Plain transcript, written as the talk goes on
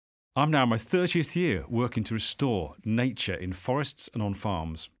I'm now in my 30th year working to restore nature in forests and on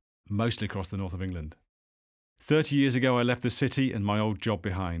farms, mostly across the north of England. 30 years ago, I left the city and my old job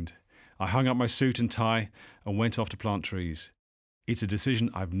behind. I hung up my suit and tie and went off to plant trees. It's a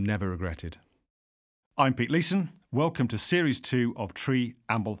decision I've never regretted. I'm Pete Leeson. Welcome to Series 2 of Tree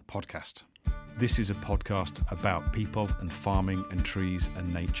Amble Podcast. This is a podcast about people and farming and trees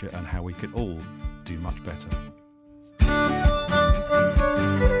and nature and how we can all do much better.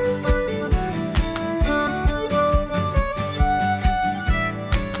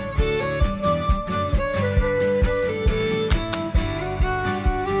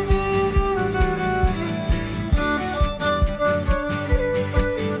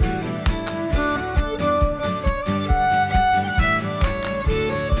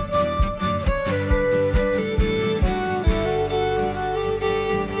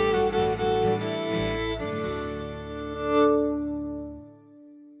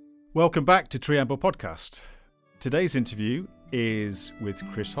 Welcome back to Tree Amble Podcast. Today's interview is with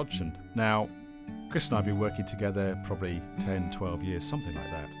Chris Hodgson. Now, Chris and I have been working together probably 10, 12 years, something like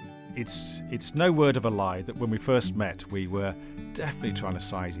that. It's no word of a lie that when we first met, we were definitely trying to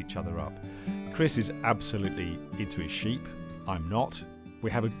size each other up. Chris is absolutely into his sheep. I'm not. We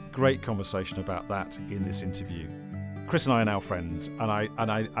have a great conversation about that in this interview. Chris and I are now friends, and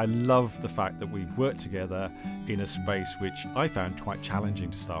I love the fact that we've worked together in a space which I found quite challenging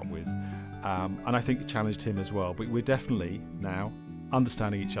to start with, and I think it challenged him as well. But we're definitely now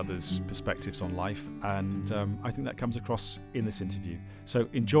understanding each other's perspectives on life, and I think that comes across in this interview. So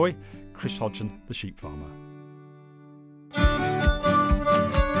enjoy Chris Hodgson, the sheep farmer.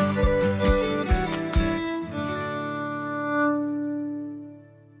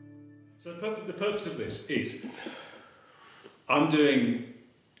 So the purpose of this is I've been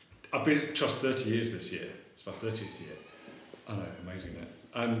at Trust 30 years this year. It's my 30th year. I know, amazing, isn't it?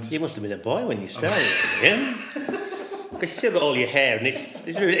 And you must have been a boy when you started, yeah? Because you still got all your hair, and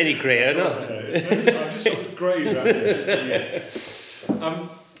is there any grey or not? I've just sort of greyed around here.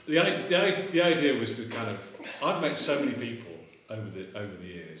 The idea was to I've met so many people over the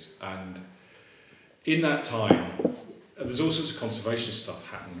years, and in that time, there's all sorts of conservation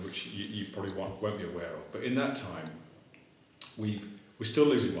stuff happening, which you probably won't be aware of. But in that time, we're still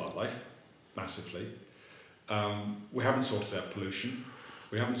losing wildlife massively. We haven't sorted out pollution.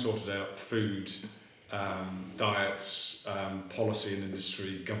 We haven't sorted out food, diets, policy in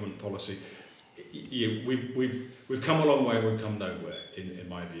industry, government policy. We've come a long way. We've come nowhere, in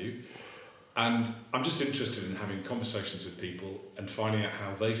my view. And I'm just interested in having conversations with people and finding out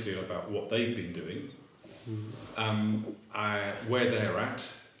how they feel about what they've been doing, where they're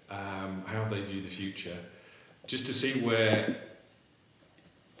at, how they view the future, just to see where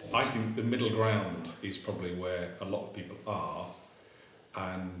I think the middle ground is probably where a lot of people are,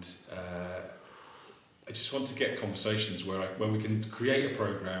 and I just want to get conversations where we can create a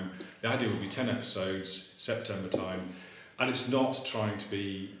programme. The idea will be 10 episodes, September time, and it's not trying to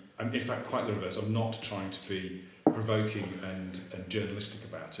be, in fact quite the reverse, I'm not trying to be provoking and journalistic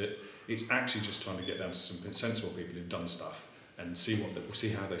about it. It's actually just trying to get down to some sensible people who've done stuff and see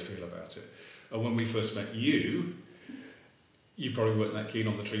how they feel about it. And when we first met you probably weren't that keen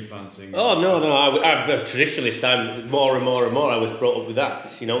on the tree planting. Oh, no, I'm a traditionalist. I'm more and more I was brought up with that,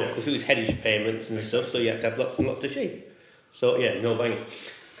 because it was headage payments and stuff, so you had to have lots and lots of sheep. So, yeah, no banging.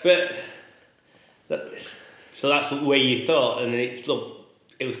 But, so that's the way you thought, and it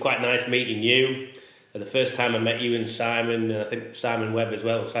was quite nice meeting you. The first time I met you and Simon, and I think Simon Webb as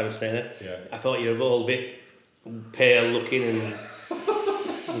well, Simon Stainer, yeah. I thought you were all a bit pale looking and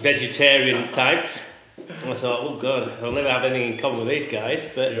vegetarian types. And I thought, oh God, I'll never have anything in common with these guys.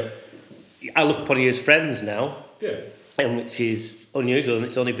 But I look upon you as friends now, and which is unusual. And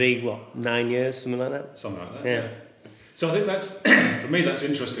it's only been 9 years, something like that. Something like that. Yeah. So I think that's for me. That's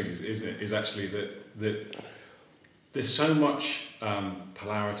interesting, isn't it? Is actually that there's so much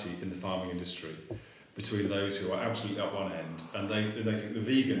polarity in the farming industry between those who are absolutely at one end and they think the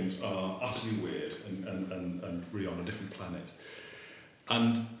vegans are utterly weird and really on a different planet.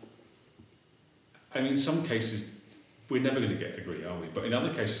 And I mean, in some cases, we're never going to agree, are we? But in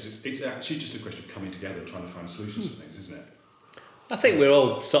other cases, it's actually just a question of coming together and trying to find solutions to things, isn't it? I think we're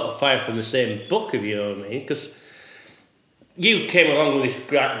all sort of fired from the same book, if you know what I mean, because you came along with this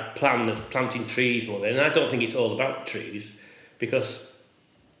great plan of planting trees, and I don't think it's all about trees, because,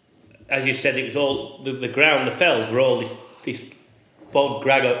 as you said, it was all, the ground, the fells were all this bog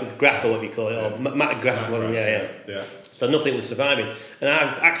grass, or whatever you call it, or matted grass. Yeah. So nothing was surviving. And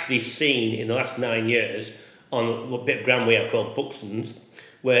I've actually seen in the last 9 years on a bit of ground we have called Buxton's,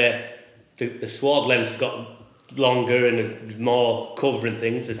 where the sward length's got longer and there's more cover and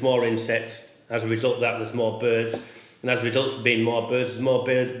things, there's more insects. As a result of that, there's more birds. And as a result of being more birds, there's more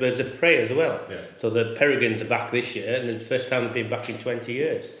birds of prey as well. Yeah. So the peregrines are back this year, and it's the first time they've been back in 20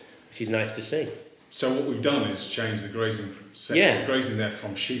 years, which is nice to see. So what we've done is change the grazing grazing there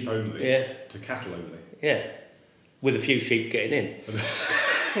from sheep only to cattle only. Yeah, with a few sheep getting in.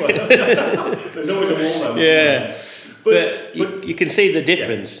 Well, there's always a wall there. Yeah, but you can see the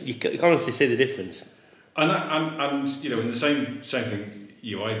difference. Yeah. You can honestly see the difference. And you know, in the same thing.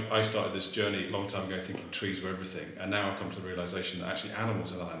 I started this journey a long time ago thinking trees were everything, and now I've come to the realisation that actually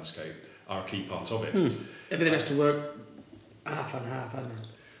animals in the landscape are a key part of it. Everything has to work half and half, hasn't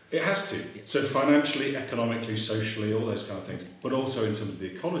it? It has to. So financially, economically, socially, all those kind of things, but also in terms of the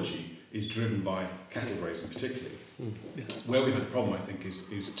ecology is driven by cattle grazing particularly. Yeah. Where we've had a problem, I think,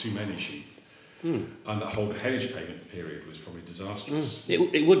 is too many sheep. And that whole headage payment period was probably disastrous.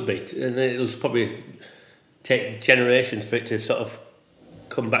 It would be, and it'll probably take generations for it to sort of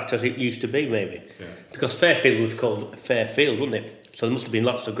come back to as it used to be, maybe. Yeah. Because Fairfield was called Fairfield, wasn't it? So there must have been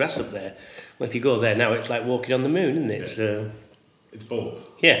lots of grass up there. Well, if you go there now, it's like walking on the moon, isn't it? Yeah. It's bald.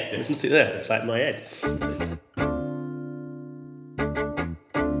 Yeah, there's nothing there. It's like my head.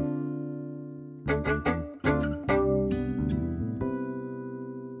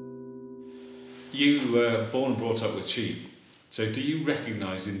 You were born and brought up with sheep. So do you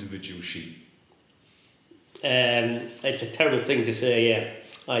recognise individual sheep? It's a terrible thing to say, yeah,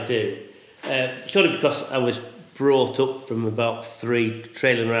 I do. It's only because I was brought up from about 3,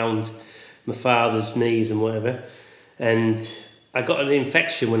 trailing around my father's knees and whatever, and I got an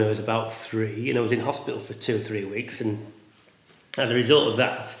infection when I was about 3, and I was in hospital for 2 or 3 weeks, and as a result of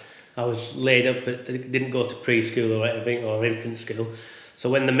that, I was laid up, but didn't go to preschool or anything, or infant school. So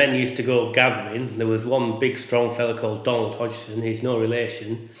when the men used to go gathering, there was one big strong fella called Donald Hodgson, he's no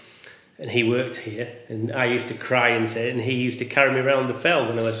relation, and he worked here, and I used to cry and say, and he used to carry me around the fell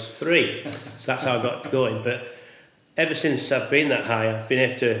when I was 3. So that's how I got going. But ever since I've been that high, I've been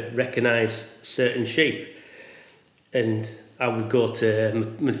able to recognise certain sheep. And I would go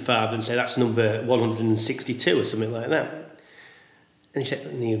to my father and say, that's number 162 or something like that. And he said,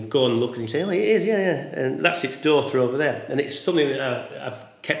 and he'd go and look and he'd say, oh, it is, yeah. And that's its daughter over there. And it's something that I've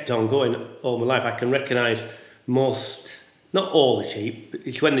kept on going all my life. I can recognise most... Not all the sheep, but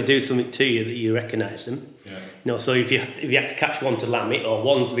it's when they do something to you that you recognise them. Yeah. You know, so if you had to catch one to lamb it, or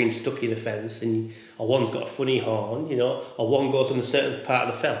one's been stuck in a fence, or one's got a funny horn, you know, or one goes on a certain part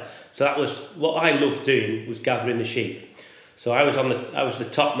of the fell. So that was what I loved doing, was gathering the sheep. So I was the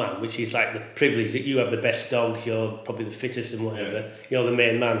top man, which is like the privilege that you have the best dogs, you're probably the fittest and whatever. You're the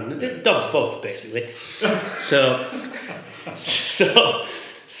main man. The dog's both basically. So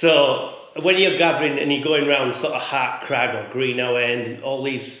when you're gathering and you're going around sort of Hart Crag or Greenough End and all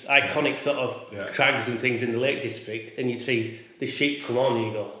these iconic sort of crags and things in the Lake District, and you see the sheep come on and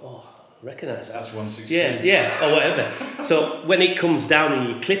you go, oh, I recognise that. That's 162. Yeah, or whatever. So when it comes down and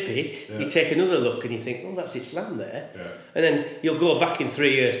you clip it, you take another look and you think, oh, that's its lamb there. Yeah. And then you'll go back in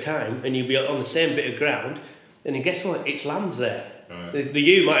 3 years' time and you'll be on the same bit of ground, and then guess what? Its lamb's there. Right. The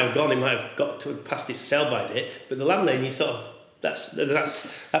ewe might have gone, it might have got to past its sell-by date, but the lamb there, and you sort of... That's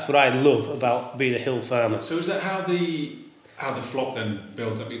what I love about being a hill farmer. So is that how the flock then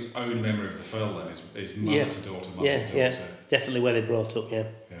builds up its own memory of the fell then? Is mother to daughter, mother to daughter? Yeah, definitely where they brought up, yeah.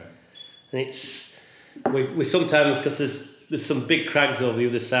 And it's... We sometimes, because there's some big crags over the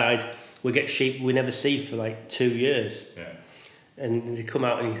other side, we get sheep we never see for like 2 years. Yeah. And they come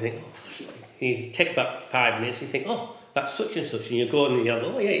out and you think... you take about 5 minutes and you think, oh, that's such and such, and you go and you go,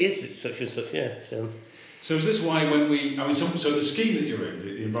 oh yeah, it is such and such, yeah. So is this why so the scheme that you're in,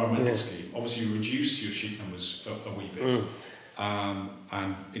 the environmental scheme, obviously you reduced your sheep numbers a wee bit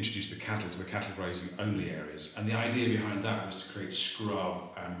and introduced the cattle to the cattle grazing only areas. And the idea behind that was to create scrub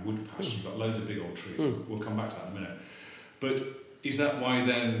and wood pasture. You've got loads of big old trees. We'll come back to that in a minute. But is that why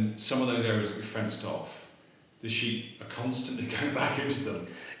then some of those areas that we fenced off, the sheep are constantly going back into them?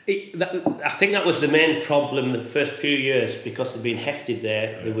 I think that was the main problem the first few years, because they'd been hefted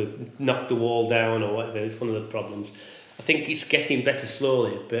there, they would knock the wall down or whatever. It's one of the problems. I think it's getting better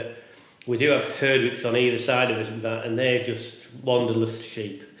slowly, but we do have herdwicks on either side of us and they're just wanderless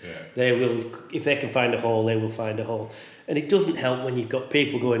sheep. Yeah. They will, if they can find a hole, they will find a hole. And it doesn't help when you've got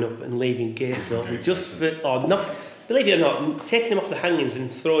people going up and leaving gates open, believe it or not, taking them off the hangings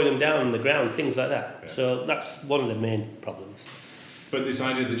and throwing them down on the ground, things like that. Yeah. So that's one of the main problems. But this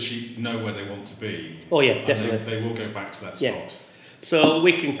idea that sheep know where they want to be. Oh yeah, definitely. They will go back to that spot. So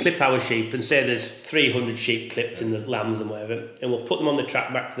we can clip our sheep and say there's 300 sheep clipped in the lambs and whatever, and we'll put them on the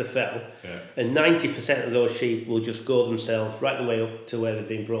track back to the fell, and 90% of those sheep will just go themselves right the way up to where they've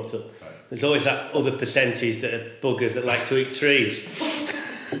been brought up. Right. There's always that other percentage that are buggers that like to eat trees.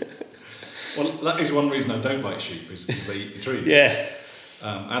 Well, that is one reason I don't like sheep, is they eat the trees. Yeah.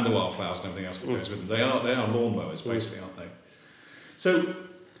 And the wildflowers and everything else that goes with them. They are lawnmowers, basically, aren't they? So,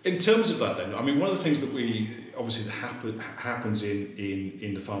 in terms of that then, I mean, one of the things that that happens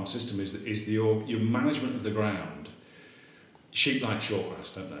in the farm system is your management of the ground. Sheep like short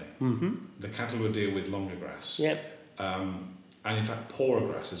grass, don't they? Mm-hmm. The cattle will deal with longer grass. Yep. And in fact, poorer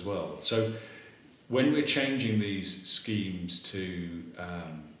grass as well. So when we're changing these schemes to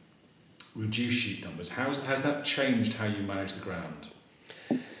reduce sheep numbers, has that changed how you manage the ground?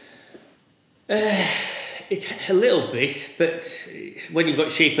 A little bit, but when you've got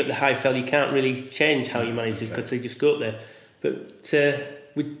sheep at the high fell, you can't really change how you manage it because they just go up there. But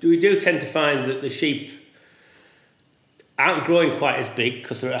we do tend to find that the sheep aren't growing quite as big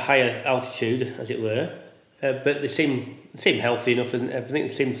because they're at a higher altitude, as it were. But they seem healthy enough, and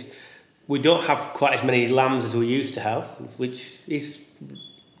everything we don't have quite as many lambs as we used to have, which is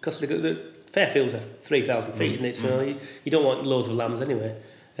because the Fairfield's are 3,000 feet, isn't it? So you don't want loads of lambs anyway.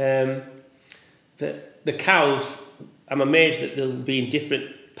 But the cows, I'm amazed that they'll be in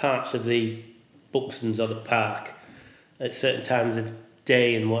different parts of the Buxtons or the park at certain times of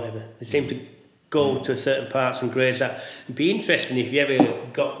day and whatever. They seem to go to certain parts and graze that. It'd be interesting if you ever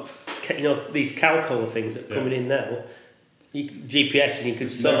got, these cow collar things that are coming in now. GPS and you could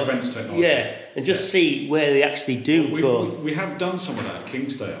sort of fence technology. And just see where they actually do go. We have done some of that at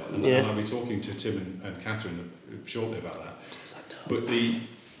Kingsdale, and I'll be talking to Tim and Catherine shortly about that. But the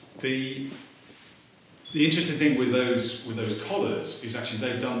interesting thing with those collars is actually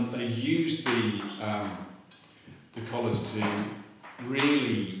they use the collars to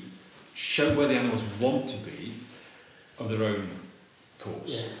really show where the animals want to be of their own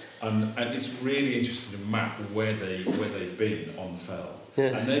course. Yeah. And it's really interesting to map where they've been on the fell.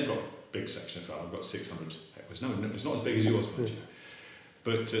 Yeah. And they've got a big section of fell. I've got 600 hectares. No, it's not as big as yours, mind you.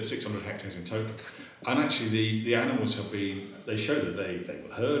 But 600 hectares in total. And actually the animals they show that they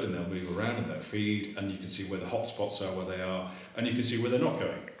will herd and they'll move around and they'll feed, and you can see where the hot spots are, where they are, and you can see where they're not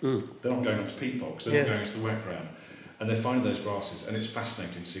going. They're not going onto peat bogs, they're not going into the wet ground. And they're finding those grasses, and it's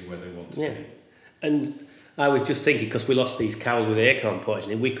fascinating to see where they want to be. And I was just thinking, because we lost these cows with acorn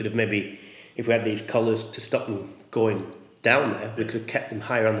poisoning, we could have maybe, if we had these collars to stop them going down there, we could have kept them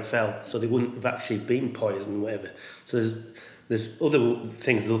higher on the fell, so they wouldn't have actually been poisoned or whatever. So there's other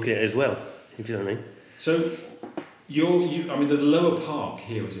things to look at as well, if you know what I mean. So, the lower park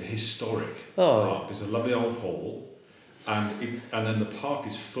here is a historic park. It's a lovely old hall, and then the park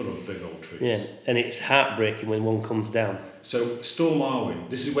is full of big old trees. Yeah, and it's heartbreaking when one comes down. So, Storm Arwen,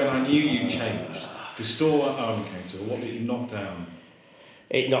 this is when I knew you changed. The Storm Arwen came through. What did it knock down?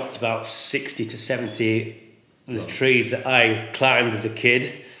 It knocked about 60 to 70 of the trees that I climbed as a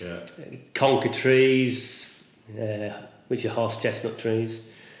kid. Yeah. Conker trees, which are horse chestnut trees,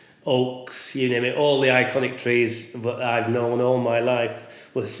 oaks, you name it, all the iconic trees that I've known all my life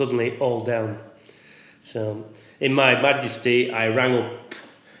were suddenly all down. So, in my majesty, I rang up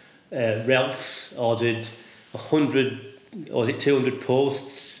Ralph's, ordered 200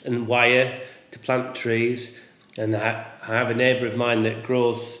 posts and wire to plant trees, and I have a neighbour of mine that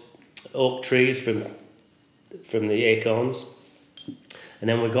grows oak trees from the acorns, and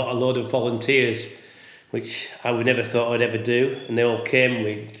then we got a load of volunteers, which I would never thought I'd ever do, and they all came.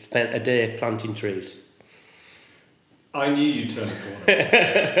 We spent a day planting trees. I knew you'd turn a corner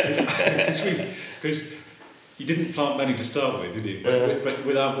because you didn't plant many to start with, did you? But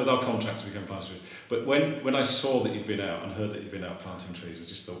with our contracts, we can plant trees. But when I saw that you'd been out and heard that you'd been out planting trees, I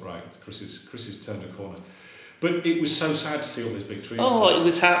just thought, right, Chris has turned a corner. But it was so sad to see all those big trees. It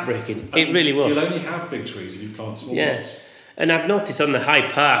was heartbreaking. It really was. You'll only have big trees if you plant small ones. And I've noticed on the high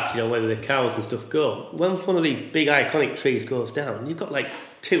park, where the cows and stuff go, once one of these big iconic trees goes down, you've got like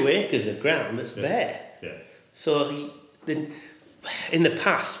 2 acres of ground that's bare. Yeah. So in the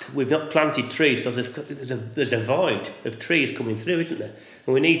past, we've not planted trees, so there's a void of trees coming through, isn't there?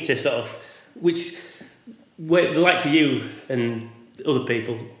 And we need to sort of, the likes of you and other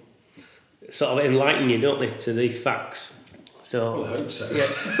people sort of enlighten you, don't they, to these facts. So, I hope so. Yeah.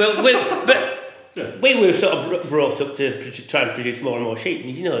 We were sort of brought up to try and produce more and more sheep,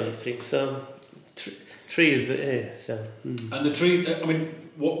 you see. So trees, so. And the tree.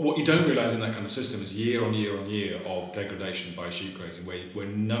 What you don't realise in that kind of system is year on year on year of degradation by sheep grazing, where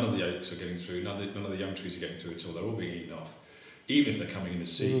none of the oaks are getting through, none of the young trees are getting through at all. They're all being eaten off, even if they're coming in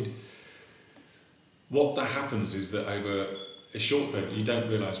as seed. What that happens is that over a short period, you don't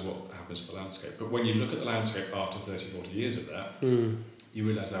realise what happens to the landscape. But when you look at the landscape after 30, 40 years of that, you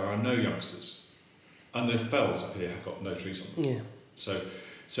realise there are no youngsters. And the fells up here have got no trees on them. Yeah.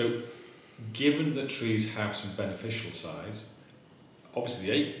 So given that trees have some beneficial sides,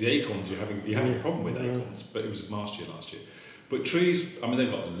 obviously the acorns, you're having a problem with acorns, but it was a marsh year last year. But trees, I mean, they've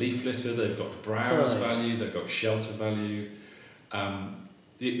got the leaf litter, they've got the browse value, they've got shelter value.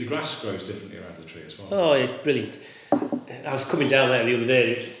 The grass grows differently around the tree as well. Oh, it's brilliant. I was coming down there the other day,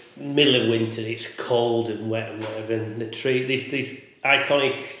 and it's middle of winter, it's cold and wet and whatever, and the tree, these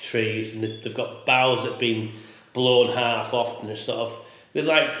iconic trees, and they've got boughs that have been blown half off, and they're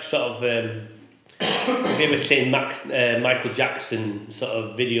like have you ever seen Michael Jackson sort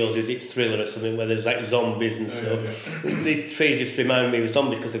of videos, is it Thriller or something, where there's like zombies and stuff? The trees just remind me of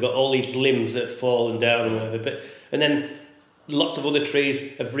zombies because they've got all these limbs that have fallen down and whatever, and then lots of other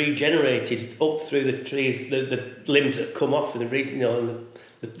trees have regenerated up through the trees, the limbs that have come off, and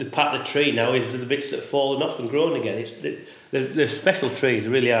the part of the tree now is the bits that have fallen off and grown again. They're special trees, they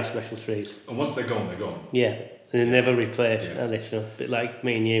really are special trees. And once they're gone, they're gone. Yeah, and they're never replaced, are they? So, a bit like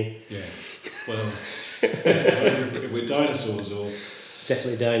me and you. Yeah, well, if we're dinosaurs or...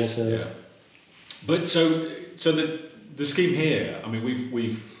 Definitely dinosaurs. Yeah. But so the scheme here, I mean,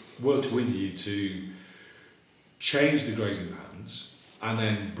 we've worked with you to change the grazing patterns and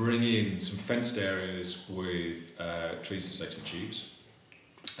then bring in some fenced areas with trees and section tubes.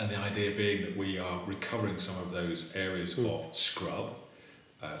 And the idea being that we are recovering some of those areas of scrub,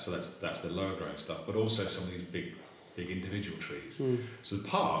 so that's the lower growing stuff, but also some of these big individual trees. So the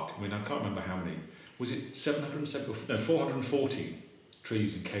park, I mean, I can't remember how many, was it 440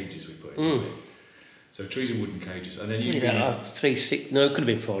 trees in cages we put in. So trees in wooden cages, and then you have 360. No, it could have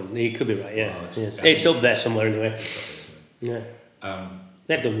been 400. You could be right. Yeah, it's up there somewhere anyway. Yeah,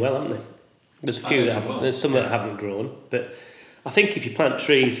 they've done well, haven't they? There's a few that haven't. There's some that haven't grown, but I think if you plant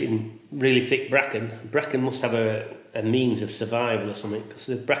trees in really thick bracken must have a means of survival or something, because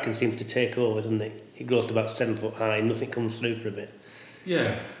the bracken seems to take over, doesn't it? It grows to about 7 foot high and nothing comes through for a bit.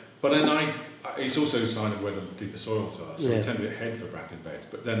 Yeah, but then it's also a sign of where the deeper soils are, so we tend to head for bracken beds,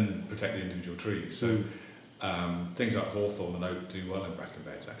 but then protect the individual trees. So things like hawthorn and oak do well in bracken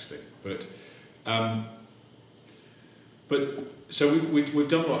beds actually. But so we've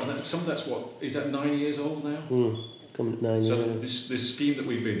done what, and some of that's what, is that 9 years old now? Coming at 9 years. So this scheme that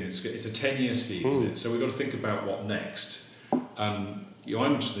we've been in, it's a 10-year scheme, isn't it? So we've got to think about what next. I'm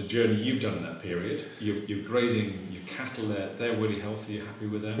interested in the journey you've done in that period. You're grazing your cattle there, they're really healthy, you're happy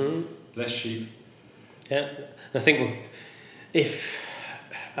with them? Less sheep? Yeah, I think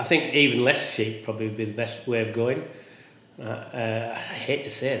even less sheep probably would be the best way of going. I hate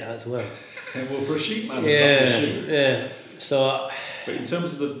to say that as well. Well, for a sheep man, lots of sheep. Yeah. So, but in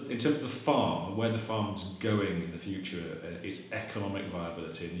terms of the farm, where the farm's going in the future, its economic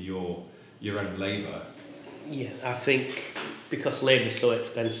viability and your own labour. Yeah, I think because labour's so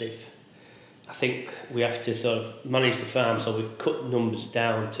expensive, I think we have to sort of manage the farm, so we cut numbers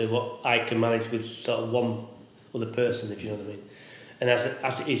down to what I can manage with sort of one other person, if you know what I mean. And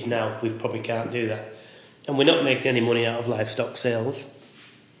as it is now, we probably can't do that. And we're not making any money out of livestock sales.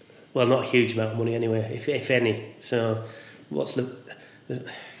 Well, not a huge amount of money anyway, if any. So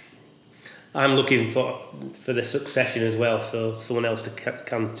I'm looking for the succession as well, so someone else to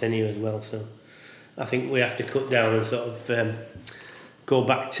continue as well. So I think we have to cut down and sort of go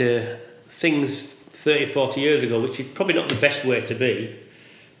back to things 30, 40 years ago, which is probably not the best way to be.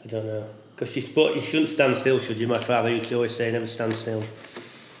 I don't know. Because you shouldn't stand still, should you? My father used to always say, never stand still.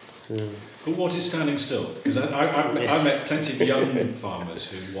 So. But what is standing still? Because I met plenty of young farmers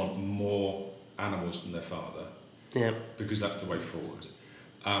who want more animals than their father. Yeah. Because that's the way forward.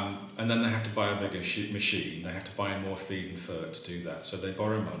 And then they have to buy a bigger machine, they have to buy in more feed and fur to do that. So they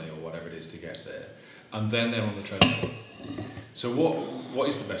borrow money or whatever it is to get there. And then they're on the treadmill. So what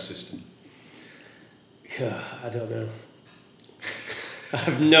is the best system? I don't know. I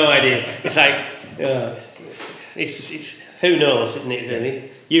have no idea. It's like, it's who knows, isn't it,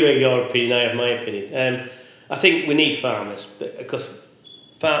 really? You have your opinion, I have my opinion. I think we need farmers, because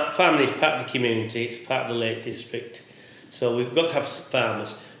farming is part of the community, it's part of the Lake District. So we've got to have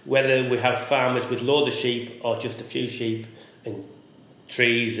farmers, whether we have farmers with loads of sheep or just a few sheep and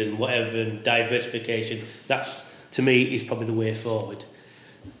trees and whatever, and diversification. That's, to me, is probably the way forward.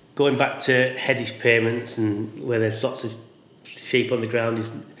 Going back to headage payments and where there's lots of sheep on the ground is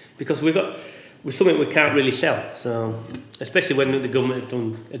because with something we can't really sell. So especially when the government have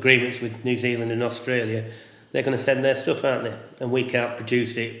done agreements with New Zealand and Australia, they're going to send their stuff, aren't they? And we can't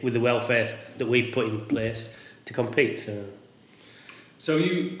produce it with the welfare that we've put in place to compete. So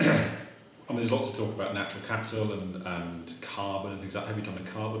you, I mean, there's lots of talk about natural capital and carbon and things like that. Have you done a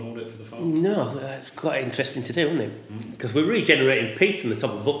carbon audit for the farm? No, it's quite interesting to do, isn't it? Because we're regenerating peat from the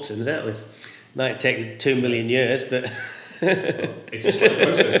top of Hodgson, aren't we? Might take 2 million years, but... It's a slow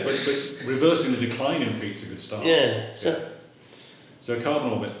process, but reversing the decline in peat's a good start. Yeah. So a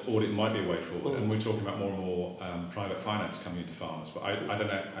carbon audit might be a way forward, and we're talking about more and more private finance coming into farmers. But I don't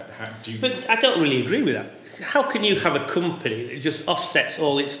know. But I don't really agree with that. How can you have a company that just offsets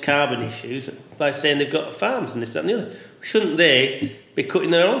all its carbon issues by saying they've got farms and this, that, and the other? Shouldn't they be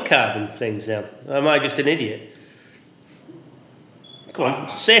cutting their own carbon things down? Or am I just an idiot? Come on,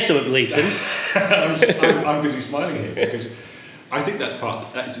 say something, Leeson. I'm busy smiling here because I think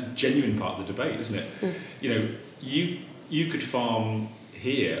that's a genuine part of the debate, isn't it? You know, you could farm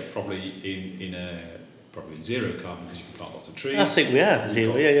here probably in a probably zero carbon because you can plant lots of trees. I think we are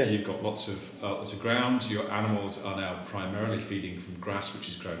zero. Yeah. You've got lots of ground. Your animals are now primarily feeding from grass, which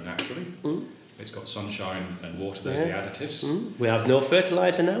is grown naturally. It's got sunshine and water. Those are the additives. We have no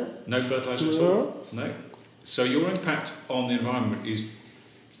fertiliser now. No fertiliser at all. No. So your impact on the environment is,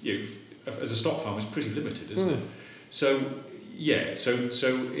 as a stock farm, is pretty limited, isn't it? So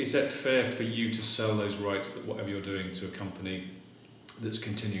is that fair for you to sell those rights that whatever you're doing to a company that's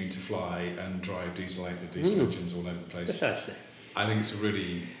continuing to fly and drive diesel engines all over the place? Precisely. I think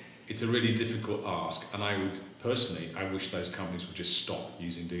it's a really difficult ask, and I wish those companies would just stop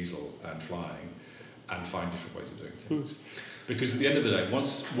using diesel and flying and find different ways of doing things. Because at the end of the day,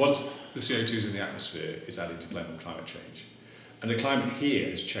 once the CO2 is in the atmosphere, it's adding to global climate change. And the climate here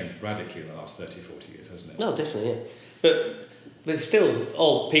has changed radically in the last 30, 40 years, hasn't it? No, definitely, yeah. But still,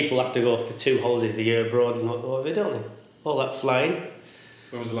 all people have to go for 2 holidays a year abroad and whatever, don't they? All that flying.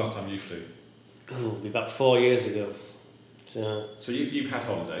 When was the last time you flew? About 4 years ago. So you've had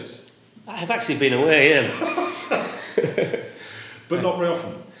holidays? I've actually been away, yeah. But not very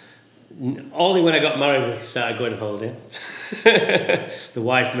often? Only when I got married we started going on holiday. The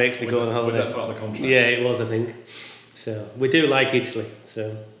wife makes me go on holiday. Was that part of the contract? Yeah, it was, I think. So we do like Italy.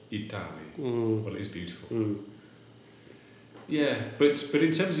 So Italy. Well, it is beautiful. Yeah, but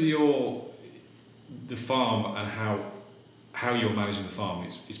in terms of the farm and how you're managing the farm,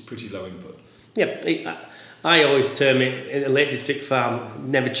 it's pretty low input. Yeah, I always term it in a Lake District farm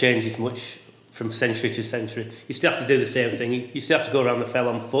never changes much from century to century. You still have to do the same thing. You still have to go around the fell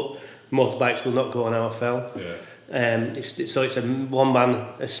on foot. Motorbikes will not go on our fell. Yeah. So it's a one man,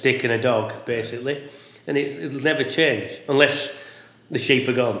 a stick and a dog basically, and it'll never change unless the sheep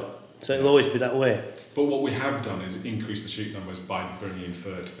are gone. So it'll always be that way. But what we have done is increase the sheep numbers by bringing in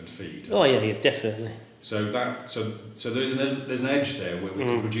fert and feed. Oh yeah, definitely. So there's an edge there where we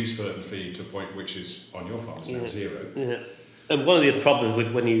can produce fert and feed to a point which is on your farm is now zero. Yeah. And one of the problems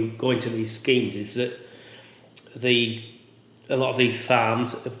with when you go into these schemes is that a lot of these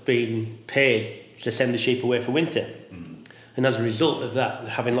farms have been paid to send the sheep away for winter, and as a result of that,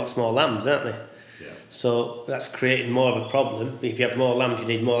 they're having lots more lambs, aren't they? Yeah. So that's creating more of a problem. If you have more lambs, you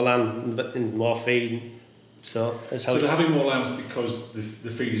need more land and more feed. So that's how. So they're having more lambs because the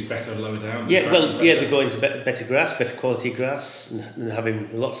feed is better lower down. They're going to better grass, better quality grass, and having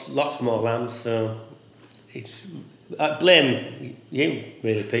lots more lambs. So I blame you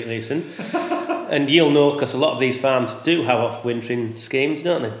really, Pete Leeson, and you'll know because a lot of these farms do have off-wintering schemes,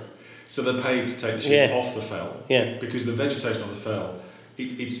 don't they? So they're paid to take the sheep off the fell. Yeah. Because the vegetation on the fell,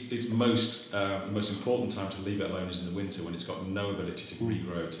 it's the most important time to leave it alone is in the winter when it's got no ability to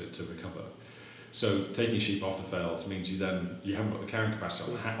regrow to recover. So taking sheep off the fells means you haven't got the carrying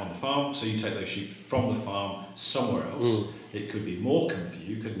capacity on the farm, so you take those sheep from the farm somewhere else. It could be Morecambe for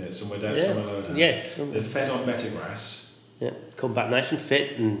you, couldn't it? Somewhere lower down. Yeah. They're fed on better grass. Yeah, come back nice and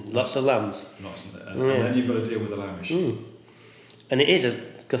fit and lots of lambs. And then you've got to deal with the lamb issue. And it is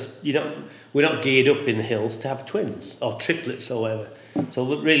because we're not geared up in the hills to have twins or triplets or whatever. So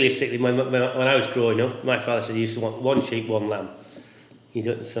realistically, when I was growing up, my father said he used to want 1 sheep, 1 lamb.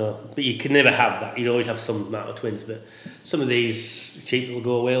 But you can never have that. You'd always have some amount of twins. But some of these sheep that will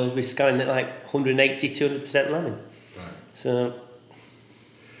go away will be scanning at like 180, 200% lambing. Right.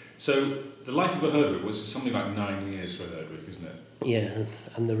 So the life of a herd week was something like 9 years for a herd week, isn't it? Yeah,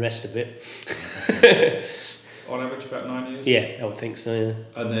 and the rest of it. On average, about 9 years? Yeah, I would think so, yeah.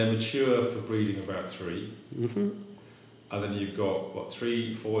 And they're mature for breeding about 3. Mm-hmm. And then you've got,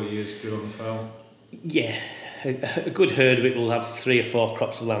 3, 4 years good on the fell? Yeah, a good herd week will have 3 or 4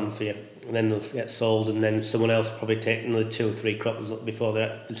 crops of lamb for you, and then they'll get sold, and then someone else will probably take another 2 or 3 crops before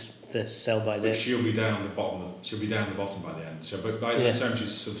they sell by date. She'll be down the bottom. She'll be down the bottom by the end. So, but by the time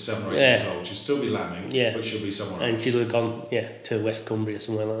she's sort of 7 or 8 years old, she'll still be lambing, but she'll be somewhere else. And she'll have gone, to West Cumbria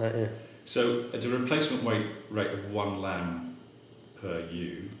somewhere like that. Yeah. So, at a replacement weight rate of 1 lamb per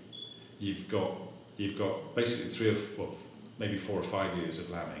ewe, you've got basically maybe 4 or 5 years of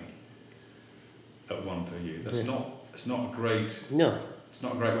lambing at one per ewe. It's not a great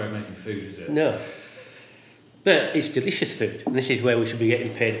way of making food, is it? No. But it's delicious food, and this is where we should be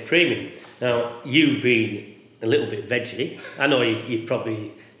getting paid a premium. Now, you being a little bit veggie, I know you've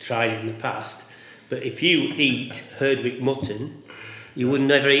probably tried it in the past, but if you eat Herdwick mutton, you would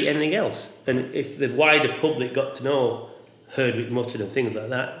never eat anything else. And if the wider public got to know Herdwick mutton and things like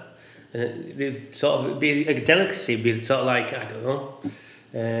that, it'd be a delicacy. It'd be sort of like, I don't know,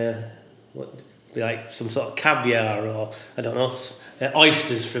 be like some sort of caviar or, I don't know,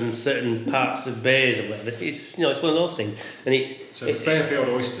 oysters from certain parts of bays or whatever. It's one of those things. And Fairfield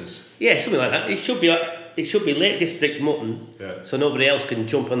oysters. Yeah, something like that. It should be Lake District mutton, so nobody else can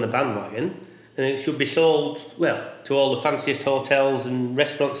jump on the bandwagon. And it should be sold, to all the fanciest hotels and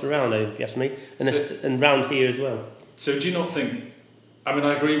restaurants around, if you ask me, and round here as well. So do you not think, I mean,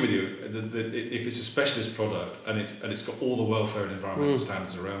 I agree with you, that if it's a specialist product and it's got all the welfare and environmental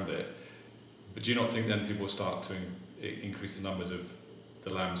standards around it, but do you not think then people will start to increase the numbers of the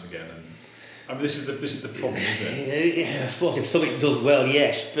lambs again? And I mean, this is the problem, isn't it? Yeah, I suppose if something does well,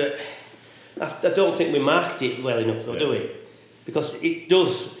 yes, but I don't think we market it well enough, though, do we? Because it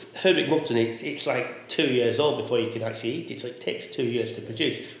does, Herdwick mutton, it's like 2 years old before you can actually eat it, so it takes 2 years to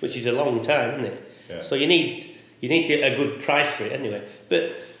produce, which is a long time, isn't it? Yeah. So you need to get a good price for it anyway.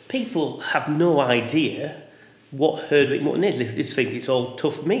 But people have no idea what Herdwick mutton is. They just think it's all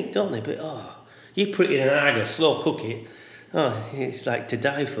tough meat, don't they? But you put it in an Aga, slow cook it, it's like to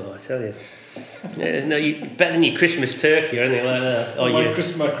die for, I tell you. Better than your Christmas turkey or anything like that. Or my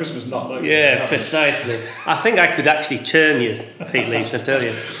Christmas nut. Like yeah, precisely. I think I could actually churn you, Pete Lees, I tell you.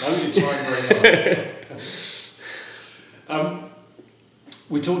 I'm trying very hard.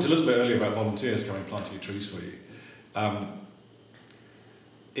 We talked a little bit earlier about volunteers coming planting trees for you.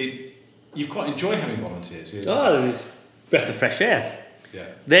 You quite enjoy having volunteers. It's a breath of fresh air. Yeah.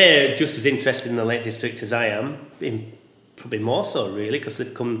 They're just as interested in the Lake District as I am, probably more so really, because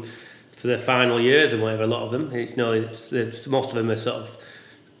they've come for their final years and whatever, a lot of them. Most of them are sort of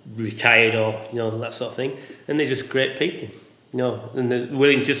retired or, that sort of thing, and they're just great people, and they're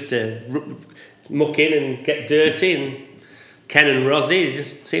willing just to muck in and get dirty, and Ken and Rosie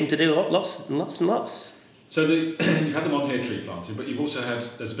just seem to do lots and lots and lots. So you've had them on here tree planting, but you've also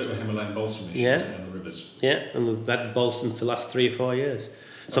there's a bit of a Himalayan balsam issue in the rivers. Yeah, and we've had balsam for the last 3 or 4 years.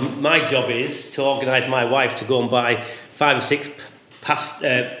 So my job is to organise my wife to go and buy 5 or 6 pies,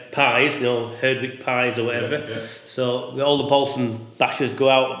 Herdwick pies or whatever. Yeah. So all the balsam bashers go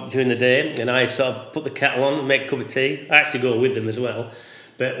out during the day, and I sort of put the kettle on and make a cup of tea. I actually go with them as well.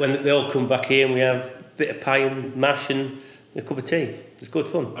 But when they all come back here, and we have a bit of pie and mash and a cup of tea. It's good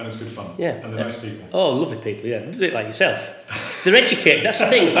fun. And it's good fun. Yeah. And they're nice people. Oh, lovely people, yeah. A bit like yourself. They're educated. That's the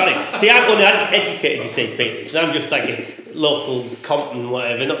thing about it. See, I'm only educated, you see, Pete. So I'm just like a local Compton,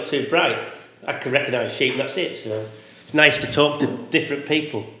 whatever, not too bright. I can recognise sheep, and that's it. So it's nice to talk to different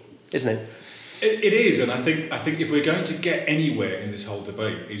people, isn't it? It is, and I think if we're going to get anywhere in this whole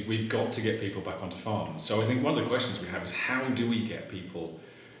debate, is we've got to get people back onto farms. So I think one of the questions we have is how do we get people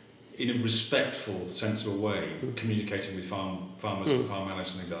in a respectful, sensible way, communicating with farmers and farm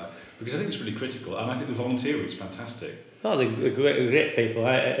managers and things like that, because I think it's really critical, and I think the volunteer is fantastic. Oh, they're great people.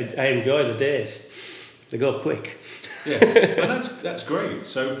 I enjoy the days. They go quick. Yeah, and that's great.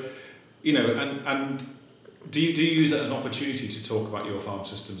 So, and do you use that as an opportunity to talk about your farm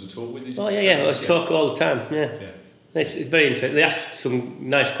systems at all with these? Oh yeah. I talk all the time. Yeah. It's very interesting. They ask some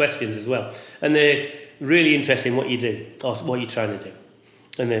nice questions as well, and they're really interested in what you do or what you're trying to do.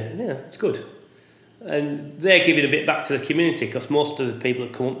 And it's good. And they're giving a bit back to the community, because most of the people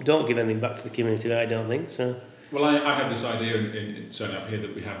that come up don't give anything back to the community, I don't think. So. Well, I have this idea, certainly up here,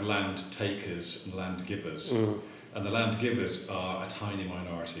 that we have land takers and land givers. And the land givers are a tiny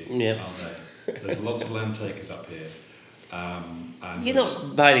minority, aren't they? There's lots of land takers up here. And you're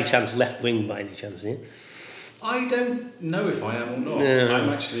not, by any chance, left-wing by any chance, are you? I don't know if I am or not.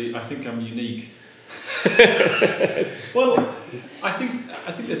 No. I think I'm unique. Well, I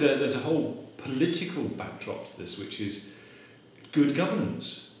think there's a whole political backdrop to this, which is good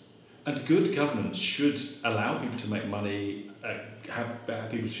governance, and good governance should allow people to make money.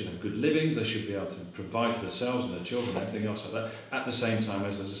 People should have good livings. They should be able to provide for themselves and their children and everything else like that. At the same time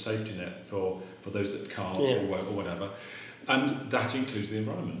as there's a safety net for those that can't or whatever, and that includes the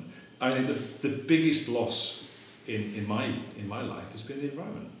environment. I think the biggest loss in my life has been the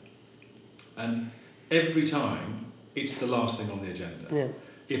environment, and every time it's the last thing on the agenda. Yeah.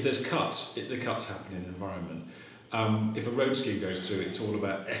 If there's cuts, the cuts happen in environment. If a road scheme goes through, it's all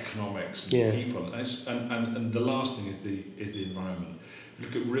about economics and people, and the last thing is the environment.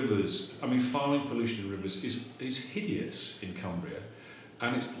 look at rivers. I mean, farming pollution in rivers is hideous in Cumbria,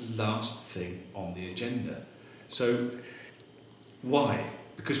 and it's the last thing on the agenda. So, why?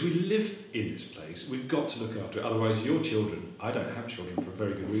 Because we live in this place, we've got to look after it. Otherwise, your children, I don't have children for a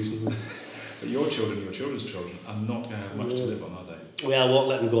very good reason, but your children, your children's children, are not going to have much to live on, are they? Well, I won't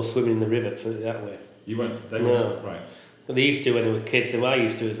let them go swimming in the river, put it that way. You won't? They No. won't, right. Well, they used to when they were kids, and I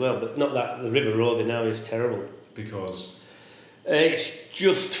used to as well, but not that. The River Rosie now is terrible. Because? It's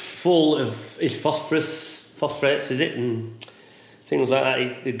just full of phosphates, is it? And things like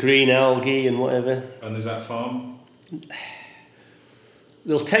that, the green algae and whatever. And is that farm?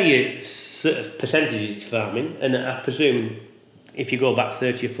 They'll tell you sort of percentage it's farming, and I presume if you go back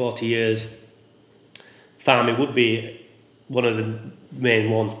 30 or 40 years, farming would be one of the main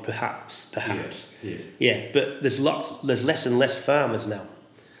ones, perhaps. Yeah, but there's less and less farmers now.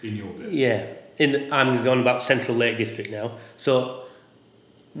 In your bit? Yeah, I'm going about Central Lake District now, so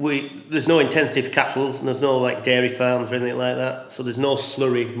there's no intensive cattle, and there's no like dairy farms or anything like that, so there's no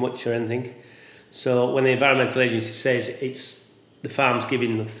slurry much or anything. So when the environmental agency says it's the farm's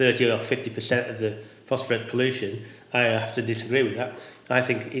giving 30 or 50% of the phosphate pollution, I have to disagree with that. I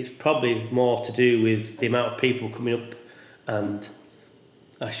think it's probably more to do with the amount of people coming up and,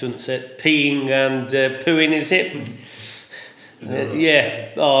 I shouldn't say peeing and pooing, is it? Yeah,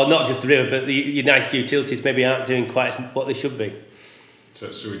 or not just the river, but the nice utilities maybe aren't doing quite what they should be. So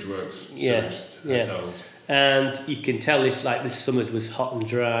it's sewage works, Yeah, sewage, hotels. And you can tell this summer was hot and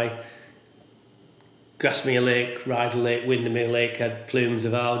dry. Grasmere Lake, Ryder Lake, Windermere Lake had plumes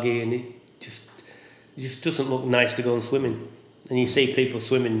of algae, and it just doesn't look nice to go and swim in. And you see people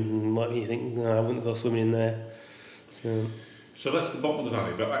swimming, and what you think, no, I wouldn't go swimming in there. So that's the bottom of the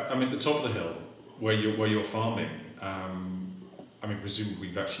valley, but I mean the top of the hill where you're farming. I mean, presumably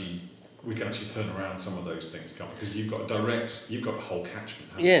we can actually turn around some of those things, can't we? Because you've got a whole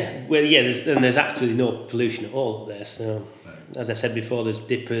catchment. Yeah, well, yeah, and there's actually no pollution at all up there. So, No. as I said before, there's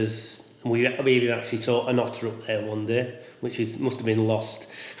dippers. And we even actually saw an otter up there one day, which must have been lost.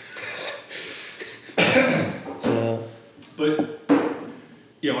 So, but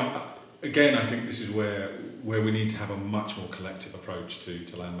again, I think this is where we need to have a much more collective approach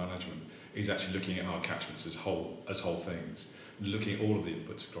to land management. Is actually looking at our catchments as whole things, looking at all of the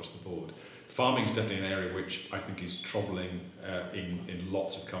inputs across the board. Farming is definitely an area which I think is troubling in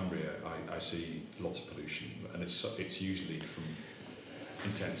lots of Cumbria. I see lots of pollution, and it's usually from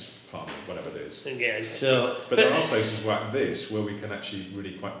intense farming, whatever it is. yeah, so... But there are places like this where we can actually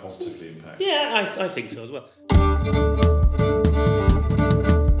really quite positively impact. Yeah, I think so as well.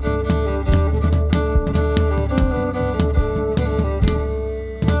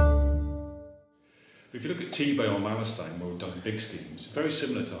 If you look at T-Bay or Malastine, where we've done big schemes, very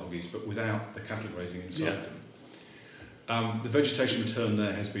similar to Hoggies, but without the cattle grazing inside them. The vegetation return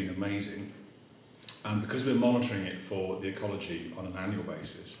there has been amazing. And because we're monitoring it for the ecology on an annual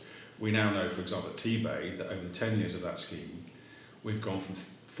basis, we now know, for example, at T-Bay, that over the 10 years of that scheme, we've gone from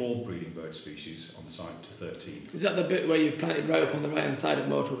 4 breeding bird species on site to 13. Is that the bit where you've planted right up on the right-hand side of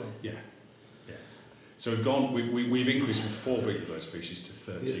motorway? Yeah. So we've increased from 4 breeding bird species to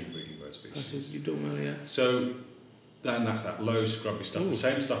 13 breeding bird species. That's you've done well, yeah. So that's that low scrubby stuff, the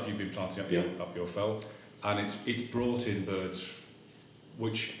same stuff you've been planting up your fell, and it's brought in birds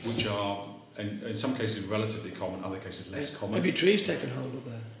which are in some cases relatively common, other cases less common. Maybe trees taken hold up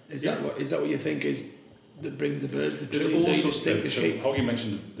there. Is that what you think is that brings the birds, the trees? There's all or you sorts just think of the things. sheep? So Hoggy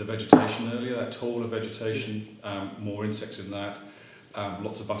mentioned the vegetation earlier, that taller vegetation, more insects in that.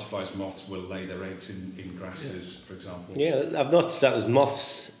 Lots of butterflies, moths will lay their eggs in grasses, for example. Yeah, I've noticed that there's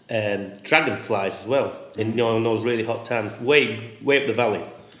moths and dragonflies as well in those really hot times, way up the valley.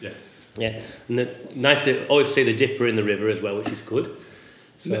 Yeah, and nice to always see the dipper in the river as well, which is good.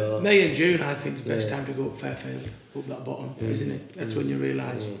 So, May and June, I think, is the best time to go up Fairfield, up that bottom, isn't it? That's when you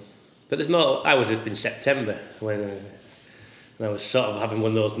realise. But there's more. I was up in September when I was sort of having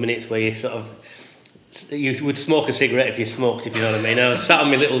one of those minutes where you would smoke a cigarette if you smoked, if you know what I mean. I was sat on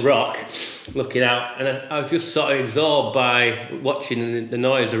my little rock looking out, and I was just sort of absorbed by watching the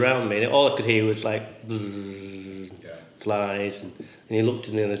noise around me, and all I could hear was like bzzz, flies, and you looked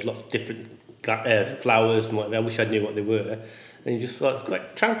and there's lots of different flowers and whatever. I wish I knew what they were. And you just thought it's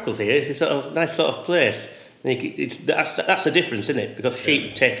quite tranquil here. It's a sort of nice sort of place. And that's the difference, isn't it? Because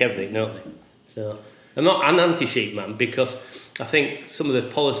sheep take everything, don't they? So I'm not an anti-sheep man, because I think some of the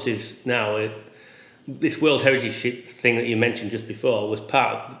policies now, this World Heritage thing that you mentioned just before, was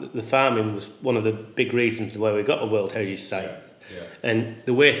the farming was one of the big reasons why we got a World Heritage site. Yeah. And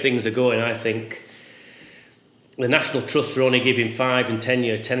the way things are going, I think the National Trust are only giving 5 and 10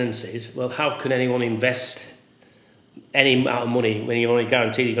 year tenancies. Well, how can anyone invest any amount of money when you're only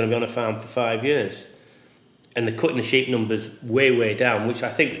guaranteed you're going to be on a farm for 5 years. And they're cutting the sheep numbers way down, which I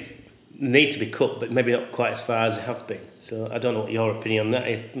think need to be cut, but maybe not quite as far as they have been. So I don't know what your opinion on that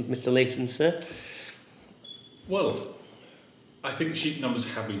is, Mr. Leeson, sir? Well, I think sheep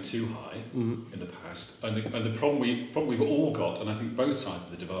numbers have been too high in the past, and the problem we've all got, and I think both sides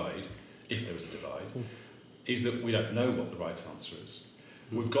of the divide, if there is a divide, is that we don't know what the right answer is.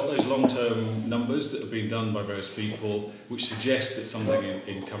 We've got those long-term numbers that have been done by various people, which suggest that something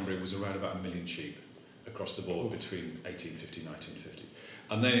in Cumbria was around about 1 million sheep across the board between 1850 and 1950.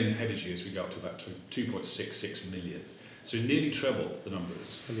 And then in headage years we go up to about 2.66 million. So nearly treble the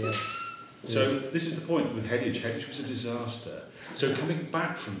numbers. Yeah. So this is the point with headage. Headage was a disaster. So coming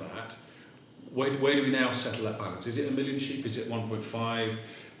back from that, where do we now settle that balance? Is it 1 million sheep? Is it 1.5?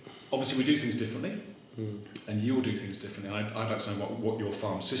 Obviously we do things differently. And you'll do things differently. I'd like to know what your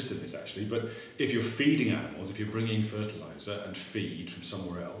farm system is actually. But if you're feeding animals, if you're bringing fertiliser and feed from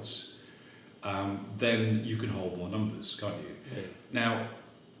somewhere else, then you can hold more numbers, can't you? Yeah. Now,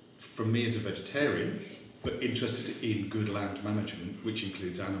 for me as a vegetarian, but interested in good land management, which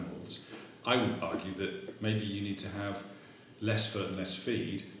includes animals, I would argue that maybe you need to have less fert and less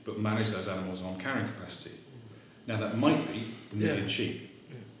feed, but manage those animals on carrying capacity. Now that might be the million sheep.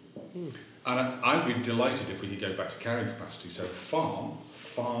 And I'd be delighted if we could go back to carrying capacity. So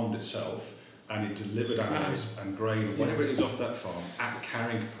farmed itself, and it delivered animals and grain or whatever it is off that farm at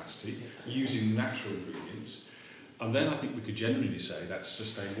carrying capacity using natural ingredients. And then I think we could generally say that's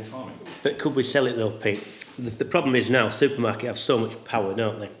sustainable farming. But could we sell it though, Pete? The problem is now supermarkets have so much power,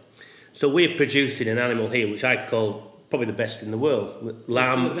 don't they? So we're producing an animal here which I call probably the best in the world.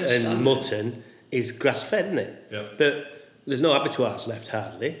 Lamb and mutton is grass-fed, isn't it? Yeah. But there's no abattoirs left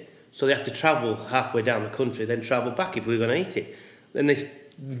hardly. So they have to travel halfway down the country, then travel back if we're going to eat it. Then this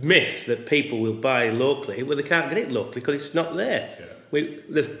myth that people will buy locally, well, they can't get it locally because it's not there. Yeah.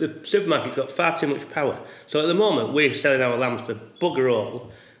 The supermarket's got far too much power. So at the moment, we're selling our lambs for bugger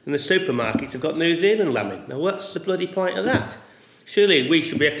all, and the supermarkets have got New Zealand lambing. Now, what's the bloody point of that? Surely we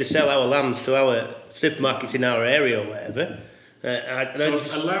should be able to sell our lambs to our supermarkets in our area or whatever.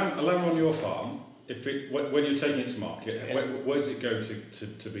 A lamb on your farm, when you're taking it to market, where does it go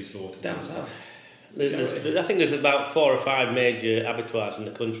to be slaughtered? Down south. I think there's about 4 or 5 major abattoirs in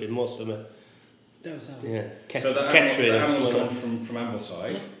the country. Most of them are down south. Yeah. So the animal's gone from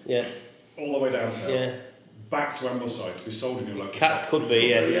Ambleside, all the way down south, back to Ambleside to be sold in your local shop. Could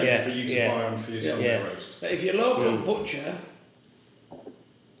be, for you to buy on for your Sunday roast. But if your local butcher,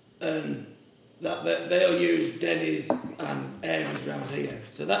 that they'll use Denny's and Aaron's around here.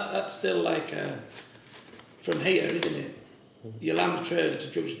 So that's still like from here, isn't it? Your lamb's trailed to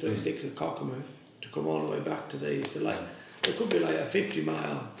Junction 36 at Cockermouth to come all the way back to these. So like there could be like a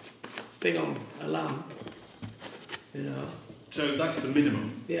 50-mile thing on a lamb, you know. So that's the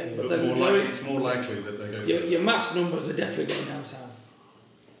minimum. Yeah, but it's more likely that they go. Your mass numbers are definitely going down south.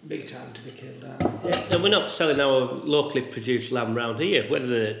 Big time to be killed out. Yeah, and we're not selling our locally produced lamb round here. Whether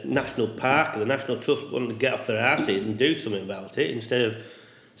the National Park or the National Trust want to get off their arses and do something about it instead of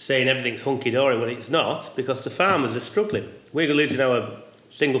saying everything's hunky-dory when it's not, because the farmers are struggling. We're losing our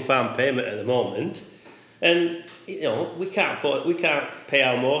single farm payment at the moment, and you know we can't pay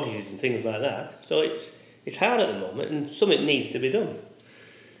our mortgages and things like that. So it's hard at the moment, and something needs to be done.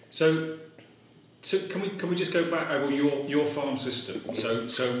 So can we just go back over your farm system?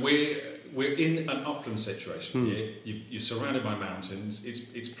 So we're in an upland situation here. You're surrounded by mountains.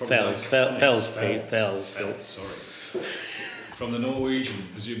 It's probably fells. Sorry, from the Norwegian,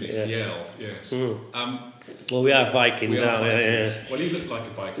 presumably fjell. Yes. Well, we are Vikings, aren't we? Yeah. Well, you look like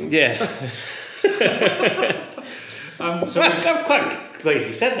a Viking. Yeah. So I'm quite pleased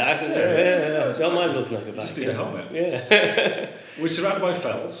you said that. Don't mind looking like a Viking. Just need a helmet. Yeah. We're surrounded by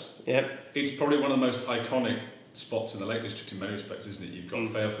fells. Yeah. It's probably one of the most iconic spots in the Lake District in many respects, isn't it? You've got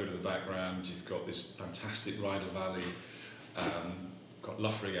Fairfield in the background, you've got this fantastic Rydal Valley, got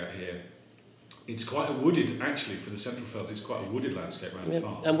Loughrig out here. It's quite a wooded, actually, for the Central Fells, it's quite a wooded landscape around the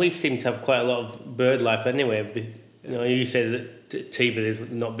farm. And we seem to have quite a lot of bird life anyway. You know, you say that T-bird has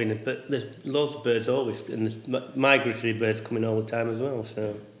not been, but there's lots of birds always, and there's migratory birds coming all the time as well.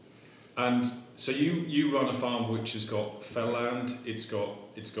 So. And so you run a farm which has got fell land, it's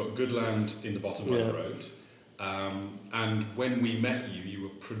got good land in the bottom of the road, and when we met you were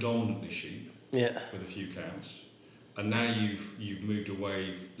predominantly sheep, with a few cows, and now you've moved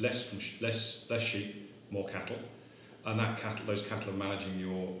away less sheep, more cattle, and those cattle are managing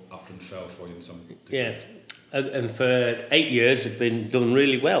your upland fell for you in some degree. Yeah, and for 8 years it's been done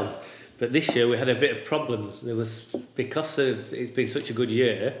really well, but this year we had a bit of problems. There was, because of it's been such a good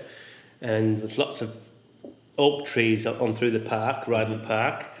year. And there's lots of oak trees on through the park, Rydal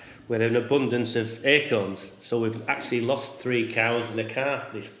Park, where there are an abundance of acorns. So we've actually lost 3 cows and a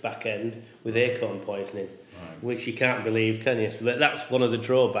calf this back end with acorn poisoning, which you can't believe, can you? So that's one of the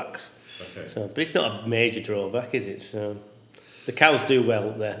drawbacks. Okay. So, but it's not a major drawback, is it? So the cows do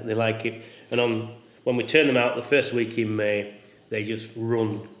well there; they like it. And when we turn them out the first week in May, they just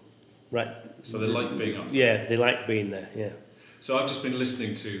run right. So they like being up there. Yeah, they like being there. Yeah. So I've just been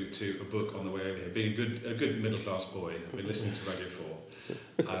listening to a book on the way over here. Being a good middle class boy, I've been listening to Radio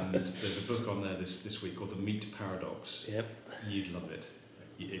 4, and there's a book on there this week called The Meat Paradox. Yep. You'd love it.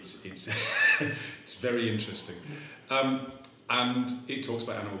 It's it's very interesting, and it talks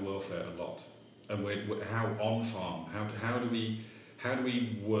about animal welfare a lot, and how on farm how do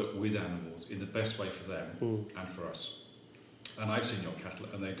we work with animals in the best way for them and for us. And I've seen your cattle,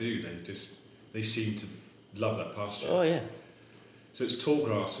 and they seem to love that pasture. Oh yeah. So it's tall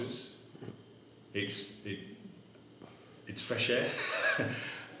grasses, it's fresh air,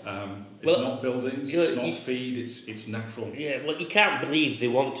 it's not buildings, it's not feed, it's natural. Yeah, well, you can't believe they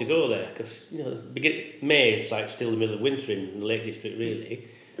want to go there because May is like still the middle of winter in the Lake District really,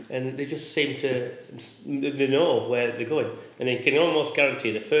 and they just seem to they know where they're going, and you can almost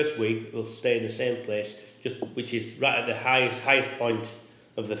guarantee the first week they'll stay in the same place, which is right at the highest point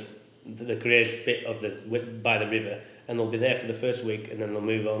of the grazed bit of by the river, and they'll be there for the first week, and then they'll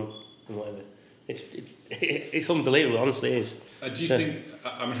move on and whatever. It's unbelievable, honestly. It is. Do you think?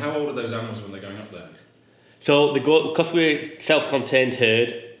 I mean, how old are those animals when they're going up there? So they go because we're self-contained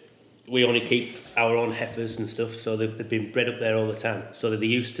herd. We only keep our own heifers and stuff, so they've been bred up there all the time. So they're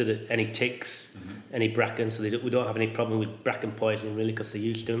used to any ticks, any bracken. So we don't have any problem with bracken poisoning really because they're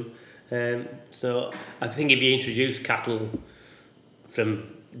used to them. So I think if you introduce cattle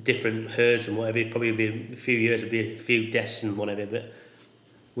from different herds and whatever, it'd probably be a few years, it'd be a few deaths and whatever, but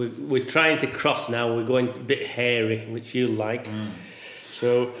we're trying to cross now. We're going a bit hairy, which you like.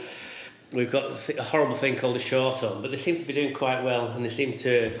 So we've got a horrible thing called a shorthorn, but they seem to be doing quite well, and they seem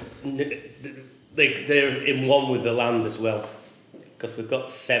to they're in one with the land as well, because we've got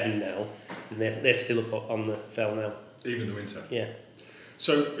 7 now, and they're still up on the fell now. Even the winter. Yeah.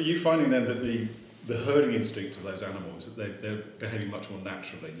 So are you finding then that the herding instinct of those animals, that they're behaving much more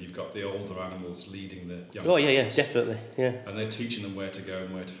naturally? You've got the older animals leading the young ones. Yeah, definitely, yeah. And they're teaching them where to go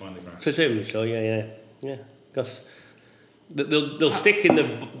and where to find the grass. Presumably so, yeah. Because they'll stick in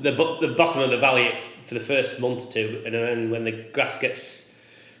the bottom of the valley for the first month or two, and then when the grass gets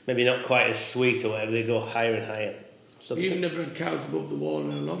maybe not quite as sweet or whatever, they go higher and higher. So you've never had cows above the wall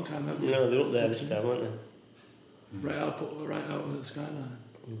in a long time, have you? No, they're up there this time, aren't they? Right out of the skyline.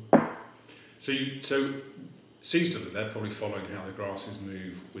 So seasonally, they're probably following how the grasses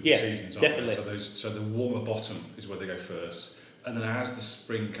move with the seasons, aren't definitely. they? So the warmer bottom is where they go first, and then as the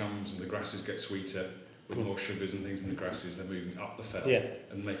spring comes and the grasses get sweeter with more sugars and things in the grasses, they're moving up the fell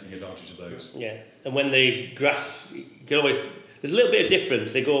and making advantage of those. Yeah, and when the grass, there's a little bit of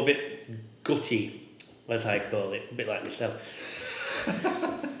difference. They go a bit gutty, as I call it, a bit like myself.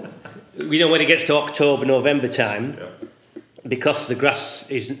 When it gets to October, November time. Yeah. Because the grass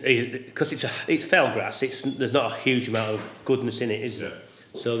because it's fell grass, there's not a huge amount of goodness in it, is there?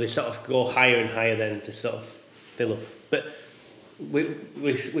 So they sort of go higher and higher then to sort of fill up. But we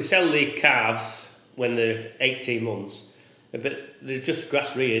sell the calves when they're 18 months, but they're just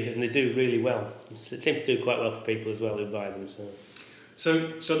grass reared and they do really well. It seems to do quite well for people as well who buy them.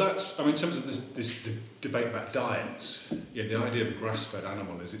 So that's, I mean, in terms of this debate about diets, the idea of a grass-fed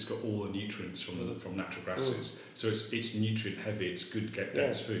animal is it's got all the nutrients from natural grasses. So it's nutrient heavy, it's good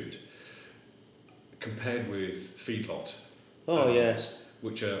dense food. Compared with feedlot animals,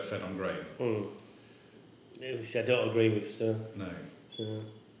 which are fed on grain. Which I don't agree with. No. So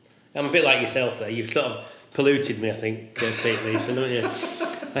I'm a bit like yourself there. You've sort of polluted me, I think, completely. So don't you?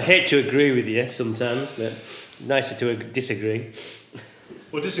 I hate to agree with you sometimes, but nicer to disagree.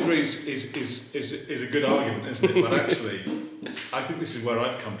 Well, disagree is a good argument, isn't it? But actually, I think this is where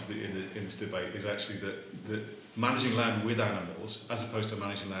I've come to in this debate, is actually that managing land with animals, as opposed to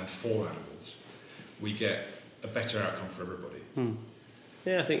managing land for animals, we get a better outcome for everybody.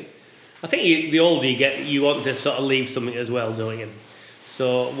 Yeah, I think the older you get, you want to sort of leave something as well, don't you?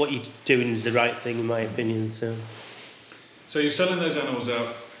 So what you're doing is the right thing, in my opinion. So you're selling those animals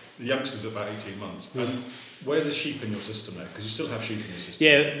out, the youngsters, at about 18 months. And where are the sheep in your system there? Because you still have sheep in your system.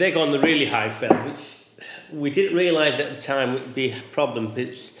 Yeah, they go on the really high fell, which we didn't realise at the time would be a problem.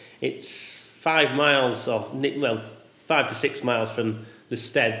 It's 5 miles, 5 to 6 miles from the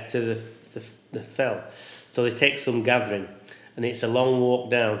stead to the fell. So they take some gathering, and it's a long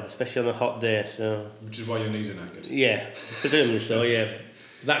walk down, especially on a hot day. So which is why your knees are knackered. Yeah, presumably so. Yeah,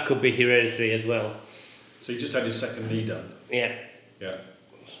 that could be hereditary as well. So you just had your second knee done? Yeah. Yeah.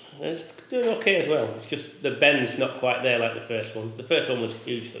 It's doing okay as well. It's just the bend's not quite there like the first one. The first one was a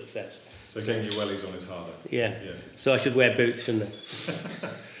huge success. So getting your wellies on is harder. Yeah. So I should wear boots, shouldn't I?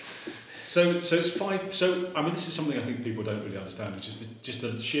 So it's 5. So I mean, this is something I think people don't really understand, which is just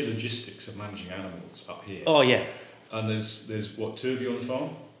the sheer logistics of managing animals up here. Oh yeah. And there's what, 2 of you on the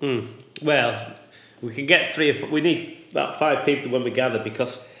farm? Well, we can get 3 or 4. We need about 5 people when we gather,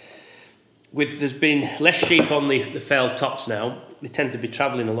 because there's been less sheep on the fell tops now. They tend to be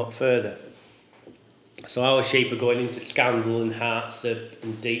travelling a lot further. So our sheep are going into Scandal and Hartsop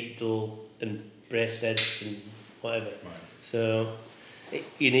and Deepdale and Bracestead and whatever. Right. So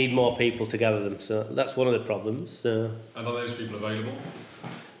you need more people to gather them. So that's one of the problems. So. And are those people available?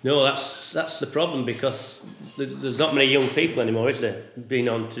 No, that's the problem, because there's not many young people anymore, is there? Being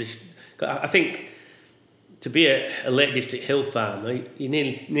on to this, I think to be a Lake District hill farmer, you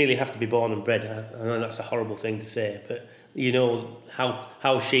nearly have to be born and bred. I know that's a horrible thing to say, but you know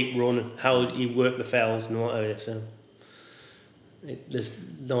how sheep run, how you work the fells and whatever. So there's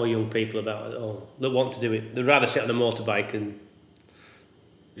no young people about it at all that want to do it. They'd rather sit on a motorbike and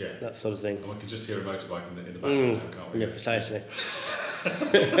that sort of thing. And we can just hear a motorbike in the background now, can't we? Yeah, precisely.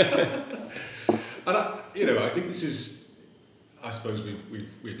 And I think this is, I suppose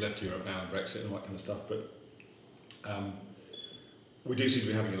we've left Europe now and Brexit and all that kind of stuff, but we do seem to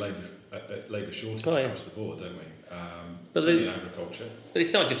be having a labour shortage across the board, don't we? Certainly in agriculture. But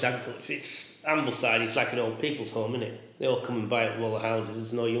it's not just agriculture, it's Ambleside, it's like an old people's home, isn't it? They all come and buy up all the houses,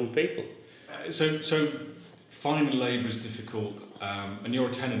 there's no young people. So finding labour is difficult, and you're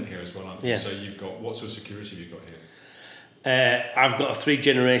a tenant here as well, aren't you? Yeah. So you've got, what sort of security have you got here? I've got a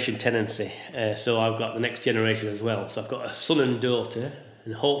 3-generation tenancy, so I've got the next generation as well. So I've got a son and daughter,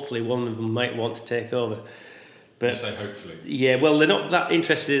 and hopefully one of them might want to take over. But I say hopefully. Yeah, well, they're not that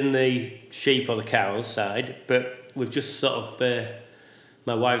interested in the sheep or the cows side, but we've just sort of,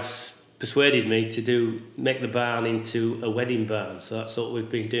 my wife's persuaded me to make the barn into a wedding barn. So that's what we've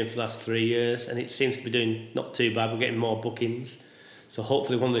been doing for the last 3 years, and it seems to be doing not too bad. We're getting more bookings. So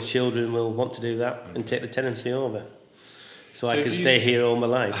hopefully one of the children will want to do that and take the tenancy over. So I can stay here all my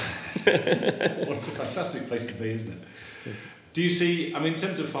life. Well, it's a fantastic place to be, isn't it? Do you see, I mean, in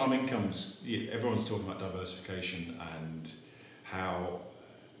terms of farm incomes, everyone's talking about diversification and how,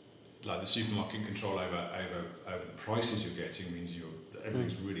 like, the supermarket control over the prices you're getting means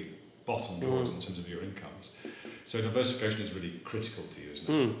everything's really bottom drawers in terms of your incomes. So diversification is really critical to you, isn't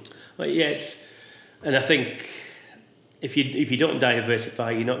it? Well, yeah, and I think if you don't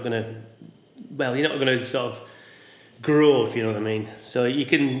diversify, you're not going to sort of grow, if you know what I mean. So you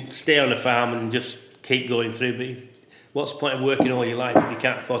can stay on a farm and just keep going through, but what's the point of working all your life if you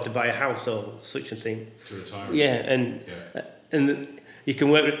can't afford to buy a house or such a thing? To retire. Yeah, and you can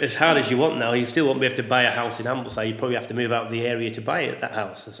work as hard as you want now, you still won't be able to buy a house in Ambleside. You probably have to move out of the area to buy that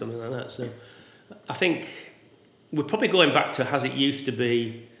house or something like that. So I think we're probably going back to as it used to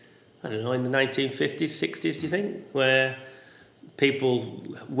be, I don't know, in the 1950s, 60s, do you think? Where people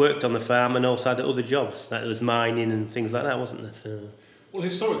worked on the farm and also had other jobs, like there was mining and things like that, wasn't there? So. Well,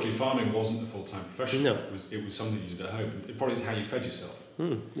 historically, farming wasn't a full-time profession. No. It was something you did at home. It probably is how you fed yourself.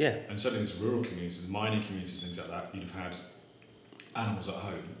 Yeah. And certainly in these rural communities, the mining communities, things like that, you'd have had animals at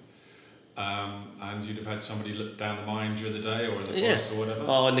home. And you'd have had somebody look down the mine during the day or in the forest or whatever.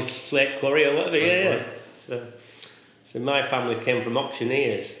 Oh, in the slate quarry or whatever, yeah. So my family came from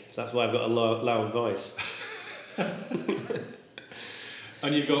auctioneers, so that's why I've got a loud voice.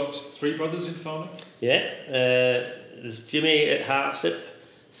 And you've got 3 brothers in farming? Yeah, there's Jimmy at Hartsop,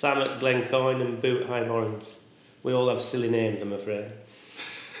 Sam at Glencoyne and Boo at High Morrens. We all have silly names, I'm afraid.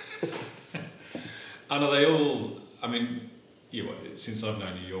 And are they all, I mean, since I've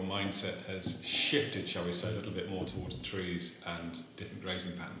known you, your mindset has shifted, shall we say, a little bit more towards the trees and different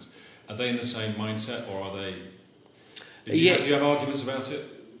grazing patterns. Are they in the same mindset, or are they... Do you have arguments about it?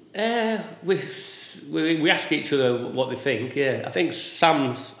 We ask each other what they think, yeah. I think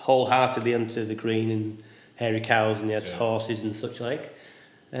Sam's wholeheartedly into the green and hairy cows, and he has horses and such like.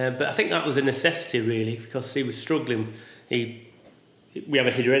 But I think that was a necessity, really, because he was struggling. We have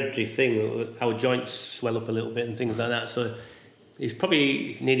a hereditary thing, our joints swell up a little bit and things like that, so he's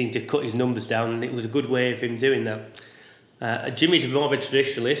probably needing to cut his numbers down, and it was a good way of him doing that. Jimmy's more of a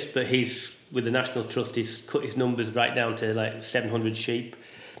traditionalist, but he's, with the National Trust, he's cut his numbers right down to like 700 sheep.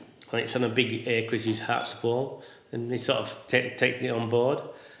 And it's on a big acreage, his Hartsop Wall, and he's sort of taking it on board.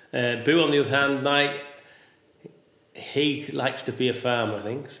 Boo, on the other hand, he likes to be a farmer, I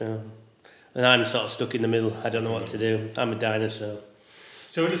think. So, and I'm sort of stuck in the middle. I don't know what to do. I'm a dinosaur.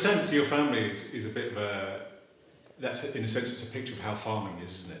 So in a sense, your family is a bit of that's in a sense it's a picture of how farming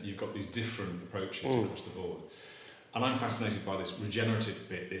is, isn't it? You've got these different approaches across the board, and I'm fascinated by this regenerative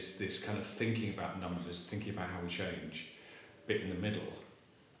bit, this kind of thinking about numbers, thinking about how we change, bit in the middle,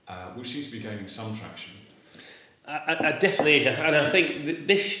 which seems to be gaining some traction. I definitely is, and I think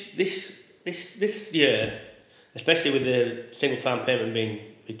this year, especially with the single farm payment being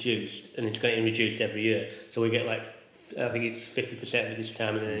reduced, and it's getting reduced every year, so we get like, I think it's 50% at this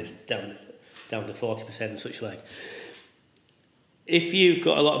time, and then it's down to 40% and such like. If you've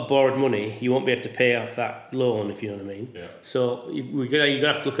got a lot of borrowed money, you won't be able to pay off that loan, if you know what I mean. Yeah. So you're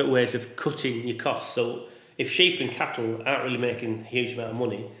gonna have to look at ways of cutting your costs. So if sheep and cattle aren't really making a huge amount of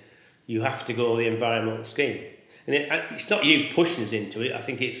money, you have to go the environmental scheme. And it's not you pushing us into it. I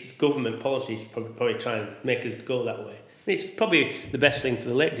think it's government policies probably try and make us go that way. And it's probably the best thing for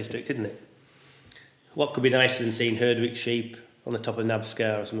the Lake District, isn't it? What could be nicer than seeing Herdwick sheep on the top of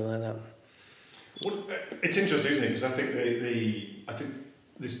Nabscar or something like that? Well, it's interesting, isn't it? Because I think I think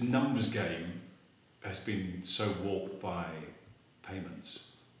this numbers game has been so warped by payments.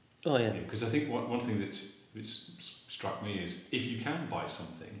 Oh yeah. Because I think one thing that's struck me is if you can buy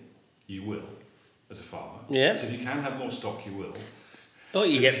something, you will, as a farmer. Yeah. So if you can have more stock, you will. Oh,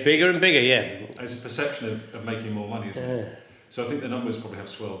 you get bigger and bigger, yeah. There's a perception of making more money, isn't it? So I think the numbers probably have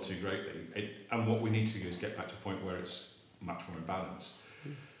swelled too greatly. And what we need to do is get back to a point where it's much more in balance.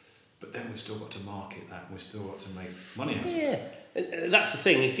 But then we've still got to market that, and we've still got to make money out of it. Yeah, that's the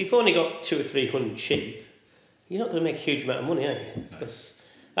thing. If you've only got 200 or 300 sheep, you're not going to make a huge amount of money, are you? No. Because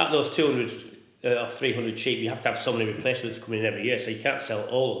out of those 200 or 300 sheep, you have to have so many replacements coming in every year, so you can't sell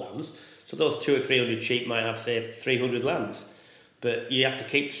all the lambs. So those 200 or 300 sheep might have, say, 300 lambs. But you have to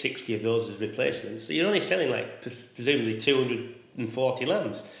keep 60 of those as replacements. So you're only selling, like, presumably 240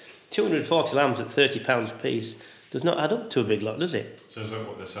 lambs. 240 lambs at £30 a piece does not add up to a big lot, does it? So is that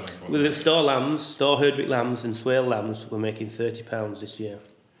what they're selling for? With the store lambs, store Herdwick lambs and Swale lambs, we're making £30 this year.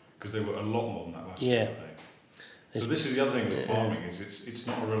 Because they were a lot more than that last year, year, weren't they? So this is the other thing with farming, is it's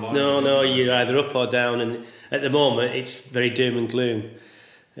not a reliable... No, you're either up or down, and at the moment it's very doom and gloom.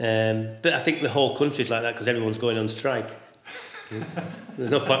 But I think the whole country's like that because everyone's going on strike.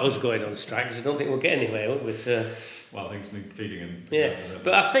 There's no point us going on strike because I don't think we'll get anywhere, will we? Well, things need feeding and... Yeah,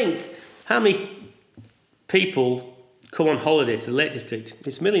 but I think how many people come on holiday to the Lake District?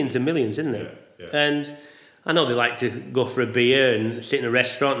 It's millions and millions, isn't it? Yeah. And I know they like to go for a beer and sit in a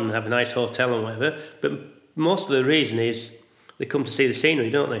restaurant and have a nice hotel and whatever, but most of the reason is they come to see the scenery,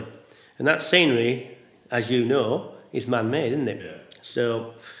 don't they? And that scenery, as you know, is man-made, isn't it? Yeah.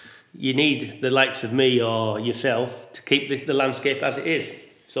 So you need the likes of me or yourself to keep the landscape as it is,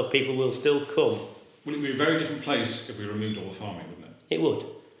 so people will still come. Would it be a very different place if we removed all the farming, wouldn't it? It would.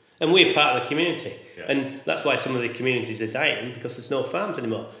 And we're part of the community. Yeah. And that's why some of the communities are dying, because there's no farms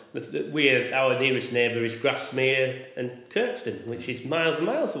anymore. Our nearest neighbour is Grasmere and Kirkstone, which is miles and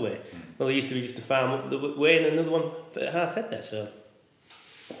miles away. Well, there used to be just a farm up the way and another one at Harthead there, so...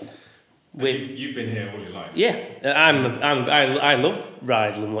 You've been here all your life. Yeah, I love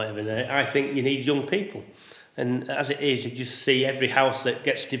Rydal and whatever. And I think you need young people. And as it is, you just see every house that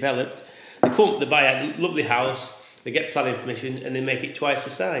gets developed. They buy a lovely house, they get planning permission, and they make it twice the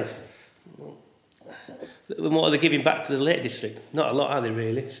size. And what are they giving back to the Lake District? Not a lot, are they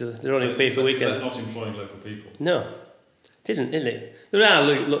really? So they're only paying for weekend. Is that not employing local people? No, it isn't, is it? There are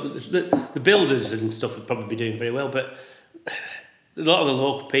the builders and stuff would probably be doing very well, but a lot of the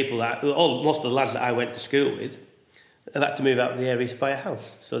local people, most of the lads that I went to school with, have had to move out of the area to buy a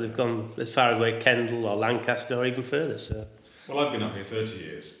house. So they've gone as far away Kendal or Lancaster or even further. So. Well, I've been up here 30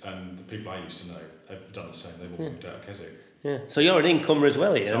 years, and the people I used to know have done the same. They've all moved out of Keswick. Yeah. So you're an incomer as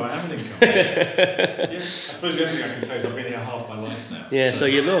well, Ian. So I am an incomer. Yeah. I suppose the only thing I can say is I've been here half my life now. Yeah, so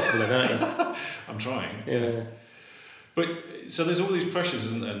you're local then, aren't you? I'm trying. Yeah. But so there's all these pressures,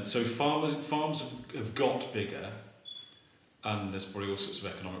 isn't there? And so farms have got bigger, and there's probably all sorts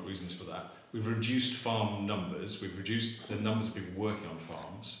of economic reasons for that. We've reduced farm numbers. We've reduced the numbers of people working on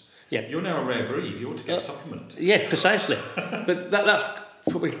farms. Yeah. You're now a rare breed. You ought to get a supplement. Yeah, precisely. But that's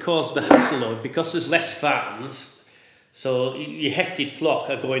probably caused the hassle though, because there's less farms. So your hefted flock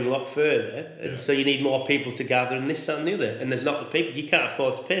are going a lot further, and so you need more people to gather and this, that and the other. And there's not the people, you can't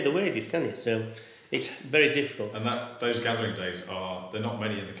afford to pay the wages, can you? So it's very difficult. And those gathering days they're not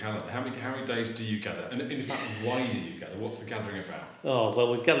many in the calendar. How many days do you gather? And in fact, why do you gather? What's the gathering about? Oh,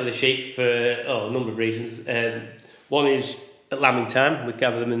 well, we gather the sheep for a number of reasons. One is at lambing time. We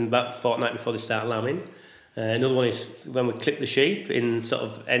gather them in about a fortnight before they start lambing. Another one is when we clip the sheep in sort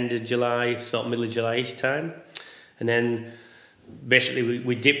of end of July, sort of middle of July-ish time. And then basically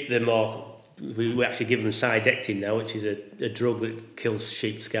we dip them, or we actually give them sidectin now, which is a drug that kills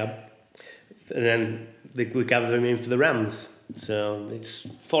sheep scab. and then we gather them in for the rams. So it's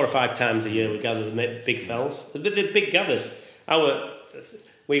 4 or 5 times a year we gather the big fells. The big gathers.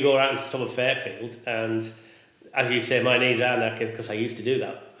 We go around to the top of Fairfield, and as you say, my knees are knackered because I used to do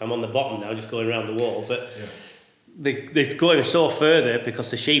that. I'm on the bottom now, just going around the wall. But they're going so further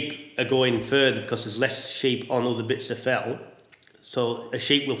because the sheep are going further because there's less sheep on other bits of fell. So a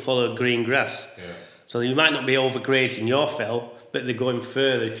sheep will follow green grass. Yeah. So you might not be overgrazing your fell, but they're going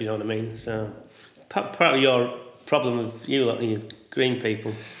further, if you know what I mean. So part of your problem with you lot, you green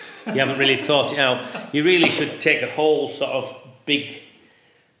people, you haven't really thought it out. You really should take a whole sort of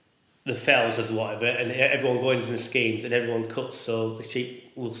the fells as whatever, and everyone going in the schemes, and everyone cuts so the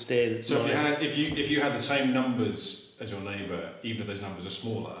sheep will stay. So if you had the same numbers as your neighbour, even if those numbers are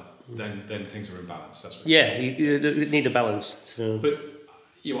smaller, then things are in balance. That's what you need a balance. So. But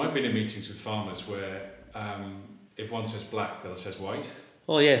I've been in meetings with farmers where if one says black, the other says white.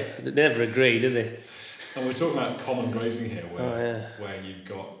 Oh yeah, they never agree, do they? And we're talking about common grazing here, where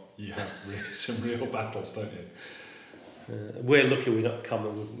you have some real battles, don't you? We're lucky we're not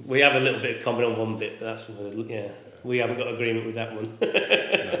common. We have a little bit of common on one bit, but that's we haven't got agreement with that one.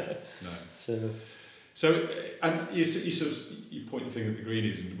 No. So and you point the finger at the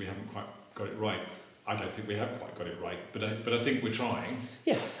greenies, and we haven't quite got it right. I don't think we have quite got it right, but I think we're trying.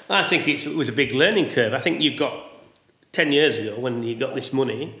 Yeah, I think it was a big learning curve. I think you've got 10 years ago when you got this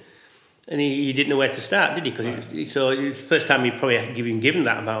money, and you didn't know where to start, did you? Because it was the first time you probably been given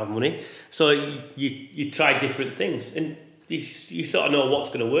that amount of money. So you tried different things, and you sort of know what's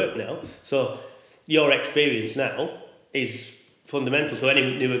going to work now. So your experience now is fundamental to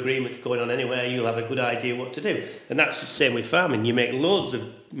any new agreements going on anywhere. You'll have a good idea what to do, and that's the same with farming. You make loads of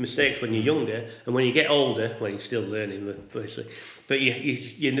mistakes when you're younger, and when you get older, well, you're still learning, obviously, but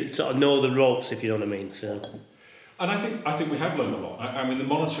you sort of know the ropes, if you know what I mean. So. And I think we have learned a lot. I mean, the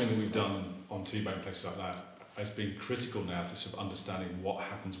monitoring that we've done on T-bone places like that has been critical now to sort of understanding what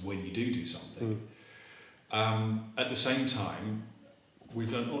happens when you do something. At the same time,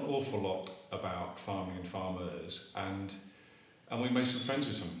 we've learned an awful lot about farming and farmers, and we made some friends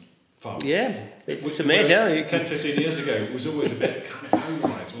with some farmers. Yeah, it's amazing. 10, 15 years ago, it was always a bit kind of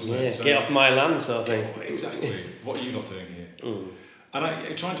polarised, wasn't it? So, get off my land sort of thing. Exactly. What are you not doing here? And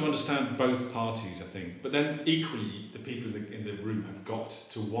I'm trying to understand both parties, I think, but then equally the people in the room have got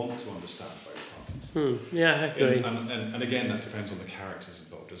to want to understand both parties. Yeah, I agree. And again, that depends on the characters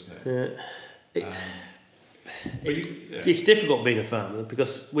involved, doesn't it? It's difficult being a farmer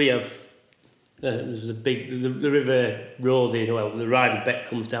because we have there's the river Rosie, the Ryder Beck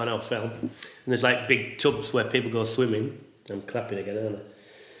comes down our fell, and there's like big tubs where people go swimming. I'm clapping again, aren't I?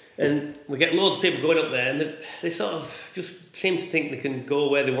 And we get loads of people going up there, and they sort of just seem to think they can go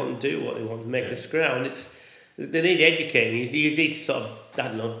where they want and do what they want and make a scrow. And they need educating. You need to sort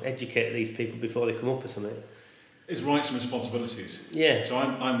of, educate these people before they come up or something. It's rights and responsibilities. Yeah. So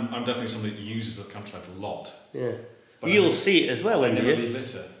I'm definitely somebody that uses the countryside a lot. Yeah. You'll see it as well, I never leave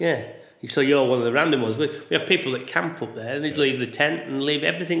litter. Yeah. So you're one of the random ones. We have people that camp up there, and they leave the tent and leave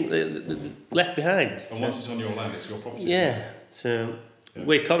everything left behind. And once it's on your land, it's your property. Yeah. So... Yeah.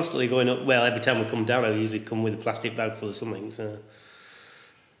 We're constantly going up. Well, every time we come down, I usually come with a plastic bag full of something. So,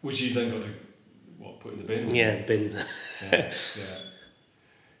 which you then got to put in the bin. Yeah, bin. yeah.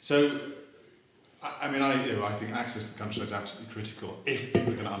 So, I mean, I think access to the countryside is absolutely critical if people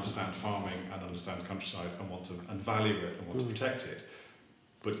are going to understand farming and understand the countryside and value it and want to protect it.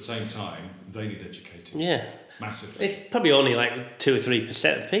 But at the same time, they need educating. Yeah, massively. It's probably only like 2 or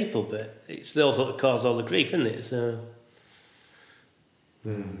 3% of people, but it's those that cause all the grief, isn't it? So.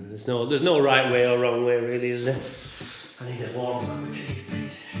 There's no right way or wrong way, really, is there? I need a warm cup of tea,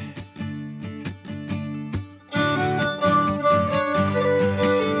 please.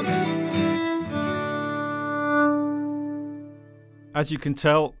 As you can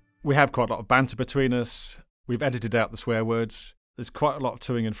tell, we have quite a lot of banter between us. We've edited out the swear words. There's quite a lot of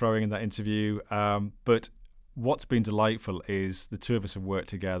toing and froing in that interview, but what's been delightful is the two of us have worked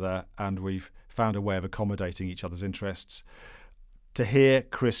together and we've found a way of accommodating each other's interests. To hear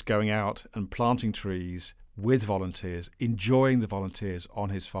Chris going out and planting trees with volunteers, enjoying the volunteers on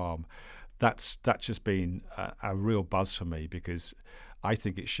his farm, that's just been a real buzz for me, because I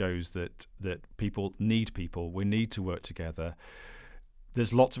think it shows that people need people. We need to work together.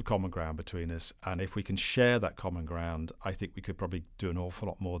 There's lots of common ground between us, and if we can share that common ground, I think we could probably do an awful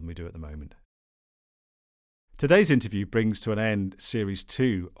lot more than we do at the moment. Today's interview brings to an end Series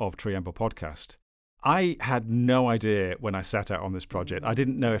 2 of Tree Amble Podcast. I had no idea when I set out on this project. I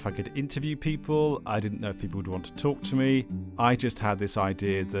didn't know if I could interview people. I didn't know if people would want to talk to me. I just had this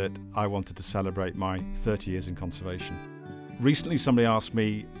idea that I wanted to celebrate my 30 years in conservation. recently somebody asked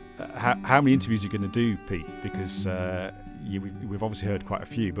me, how many interviews are you going to do, Pete? Because we've obviously heard quite a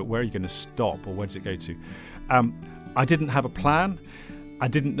few, but where are you going to stop, or where does it go to? I didn't have a plan. I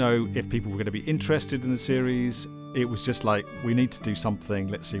didn't know if people were going to be interested in the series. It was just like, we need to do something,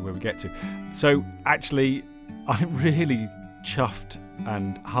 let's see where we get to. So actually, I'm really chuffed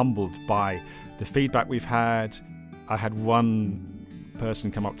and humbled by the feedback we've had. I had one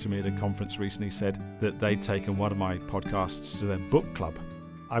person come up to me at a conference recently, said that they'd taken one of my podcasts to their book club.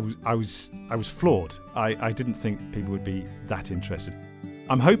 I was floored. I didn't think people would be that interested.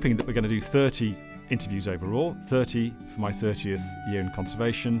 I'm hoping that we're going to do 30 interviews overall, 30 for my 30th year in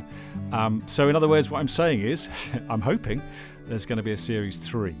conservation. So in other words, what I'm saying is, I'm hoping there's going to be a series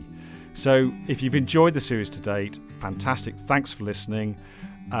 3. So if you've enjoyed the series to date, fantastic. Thanks for listening.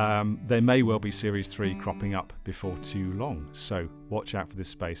 There may well be series 3 cropping up before too long. So watch out for this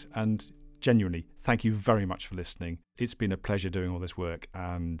space. And genuinely, thank you very much for listening. It's been a pleasure doing all this work,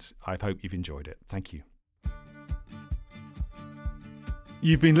 and I hope you've enjoyed it. Thank you.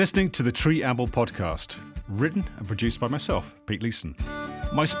 You've been listening to the Tree Amble podcast, written and produced by myself, Pete Leeson.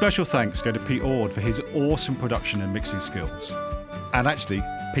 My special thanks go to Pete Ord for his awesome production and mixing skills. And actually,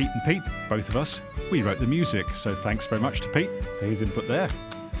 Pete and Pete, both of us, we wrote the music, so thanks very much to Pete for his input there.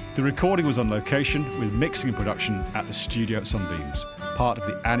 The recording was on location with mixing and production at the studio at Sunbeams, part of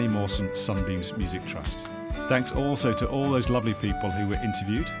the Annie Mawson Sunbeams Music Trust. Thanks also to all those lovely people who were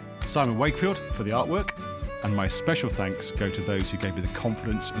interviewed, Simon Wakefield for the artwork, and my special thanks go to those who gave me the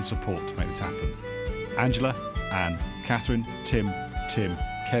confidence and support to make this happen. Angela, Anne, Catherine, Tim,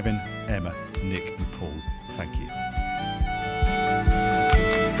 Kevin, Emma, Nick and Paul, thank you.